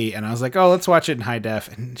DVD. And I was like, oh, let's watch it in high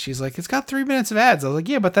def. And she's like, it's got 3 minutes of ads. I was like,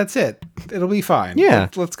 yeah, but that's it. It'll be fine. Yeah.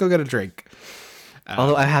 Let's go get a drink.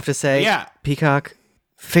 Although I have to say, Peacock,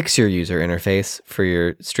 fix your user interface for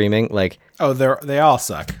your streaming. Like, oh, they all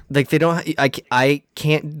suck. Like they don't. I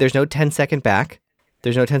can't. There's no 10-second back.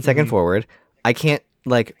 There's no 10-second forward. I can't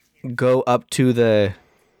like go up to the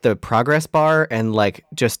progress bar and like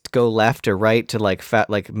just go left or right to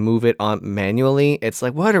like move it on manually. It's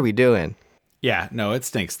like, what are we doing? Yeah, no, it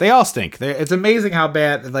stinks. They all stink. It's amazing how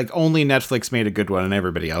bad. Like only Netflix made a good one, and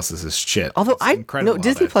everybody else's is shit. Although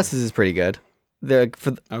Disney Plus is pretty good. I'm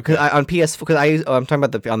talking about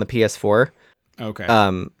on the PS4.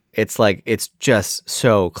 Okay. It's just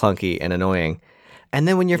so clunky and annoying. And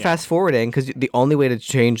then when you're fast forwarding, because the only way to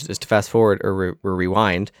change is to fast forward or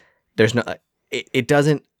rewind. There's no. It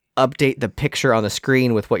doesn't update the picture on the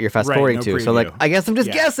screen with what you're fast forwarding to. Preview. So like, I guess I'm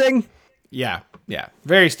just guessing. Yeah.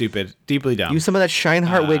 Very stupid. Deeply dumb. Use some of that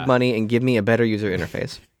Shineheart wig money and give me a better user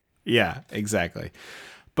interface. Yeah, exactly.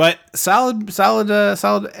 But solid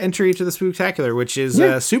entry to the Spooktacular, which is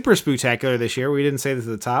super spooktacular this year. We didn't say this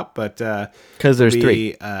at the top, but because there's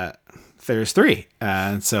 3. There's 3,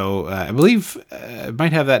 and so I believe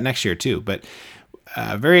might have that next year too. But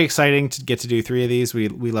very exciting to get to do 3 of these. We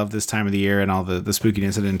love this time of the year and all the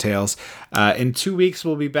spookiness it entails. In 2 weeks,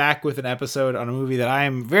 we'll be back with an episode on a movie that I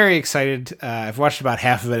am very excited. I've watched about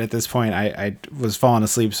half of it at this point. I was falling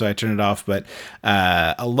asleep, so I turned it off. But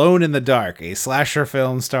Alone in the Dark, a slasher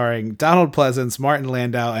film starring Donald Pleasance, Martin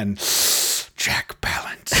Landau, and Jack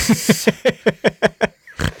Palance.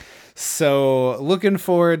 So looking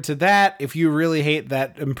forward to that. If you really hate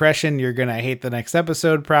that impression, you're going to hate the next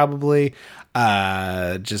episode probably.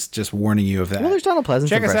 Just warning you of that. Well, there's Donald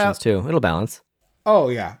Pleasance impressions too. It'll balance. Oh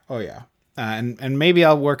yeah. And maybe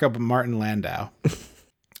I'll work up Martin Landau.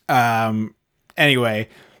 Anyway,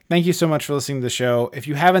 thank you so much for listening to the show. If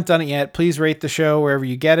you haven't done it yet, please rate the show wherever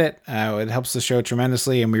you get it. It helps the show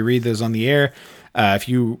tremendously, and we read those on the air. If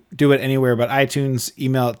you do it anywhere but iTunes,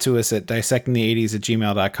 email it to us at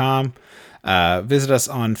dissectingthe80s@gmail.com. Visit us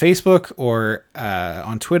on Facebook or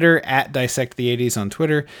on Twitter at dissectthe80s on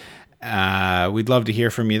Twitter. We'd love to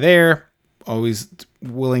hear from you there. Always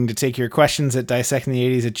willing to take your questions at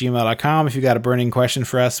dissectingthe80s@gmail.com. If you got a burning question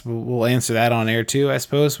for us, we'll answer that on air too, I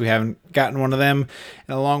suppose. We haven't gotten one of them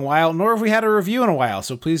in a long while, nor have we had a review in a while,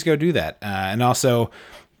 so please go do that. And also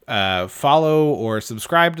follow or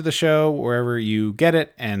subscribe to the show wherever you get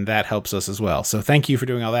it, and that helps us as well. So thank you for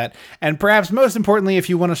doing all that. And perhaps most importantly, if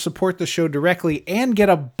you want to support the show directly and get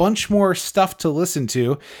a bunch more stuff to listen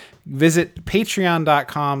to, visit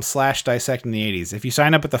patreon.com/dissectingthe80s. If you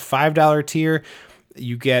sign up at the $5 tier,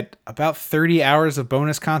 you get about 30 hours of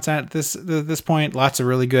bonus content at this point. Lots of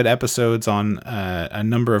really good episodes on a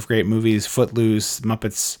number of great movies. Footloose,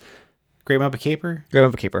 Muppets, Great Muppet Caper,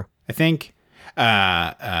 I think.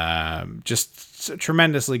 Just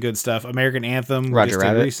tremendously good stuff. American Anthem, Roger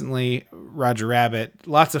Rabbit recently, Roger Rabbit,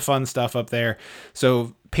 lots of fun stuff up there.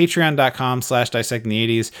 So patreon.com/dissecting the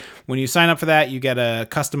 80s. When you sign up for that, you get a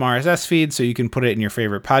custom RSS feed, so you can put it in your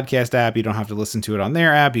favorite podcast app. You don't have to listen to it on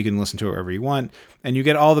their app. You can listen to it wherever you want. And you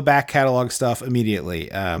get all the back catalog stuff immediately.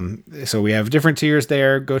 So we have different tiers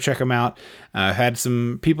there. Go check them out. Had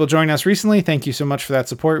some people join us recently. Thank you so much for that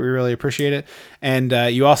support. We really appreciate it. And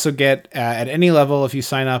you also get, at any level, if you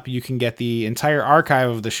sign up, you can get the entire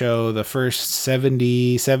archive of the show, the first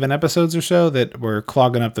 77 episodes or so that were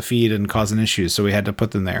clogging up the feed and causing issues. So we had to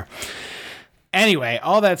put them there. Anyway,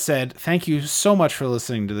 all that said, thank you so much for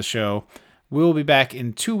listening to the show. We'll be back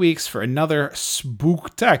in 2 weeks for another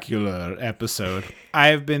spooktacular episode. I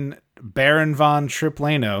have been Baron Von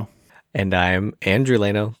Triplano. And I'm Andrew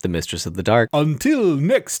Lano, the Mistress of the Dark. Until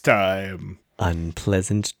next time.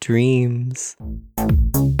 Unpleasant dreams.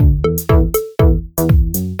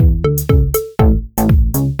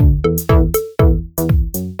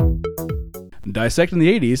 Dissecting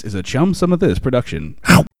the 80s is a Chum Some of This production.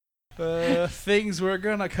 Things we're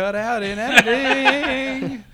gonna cut out in editing.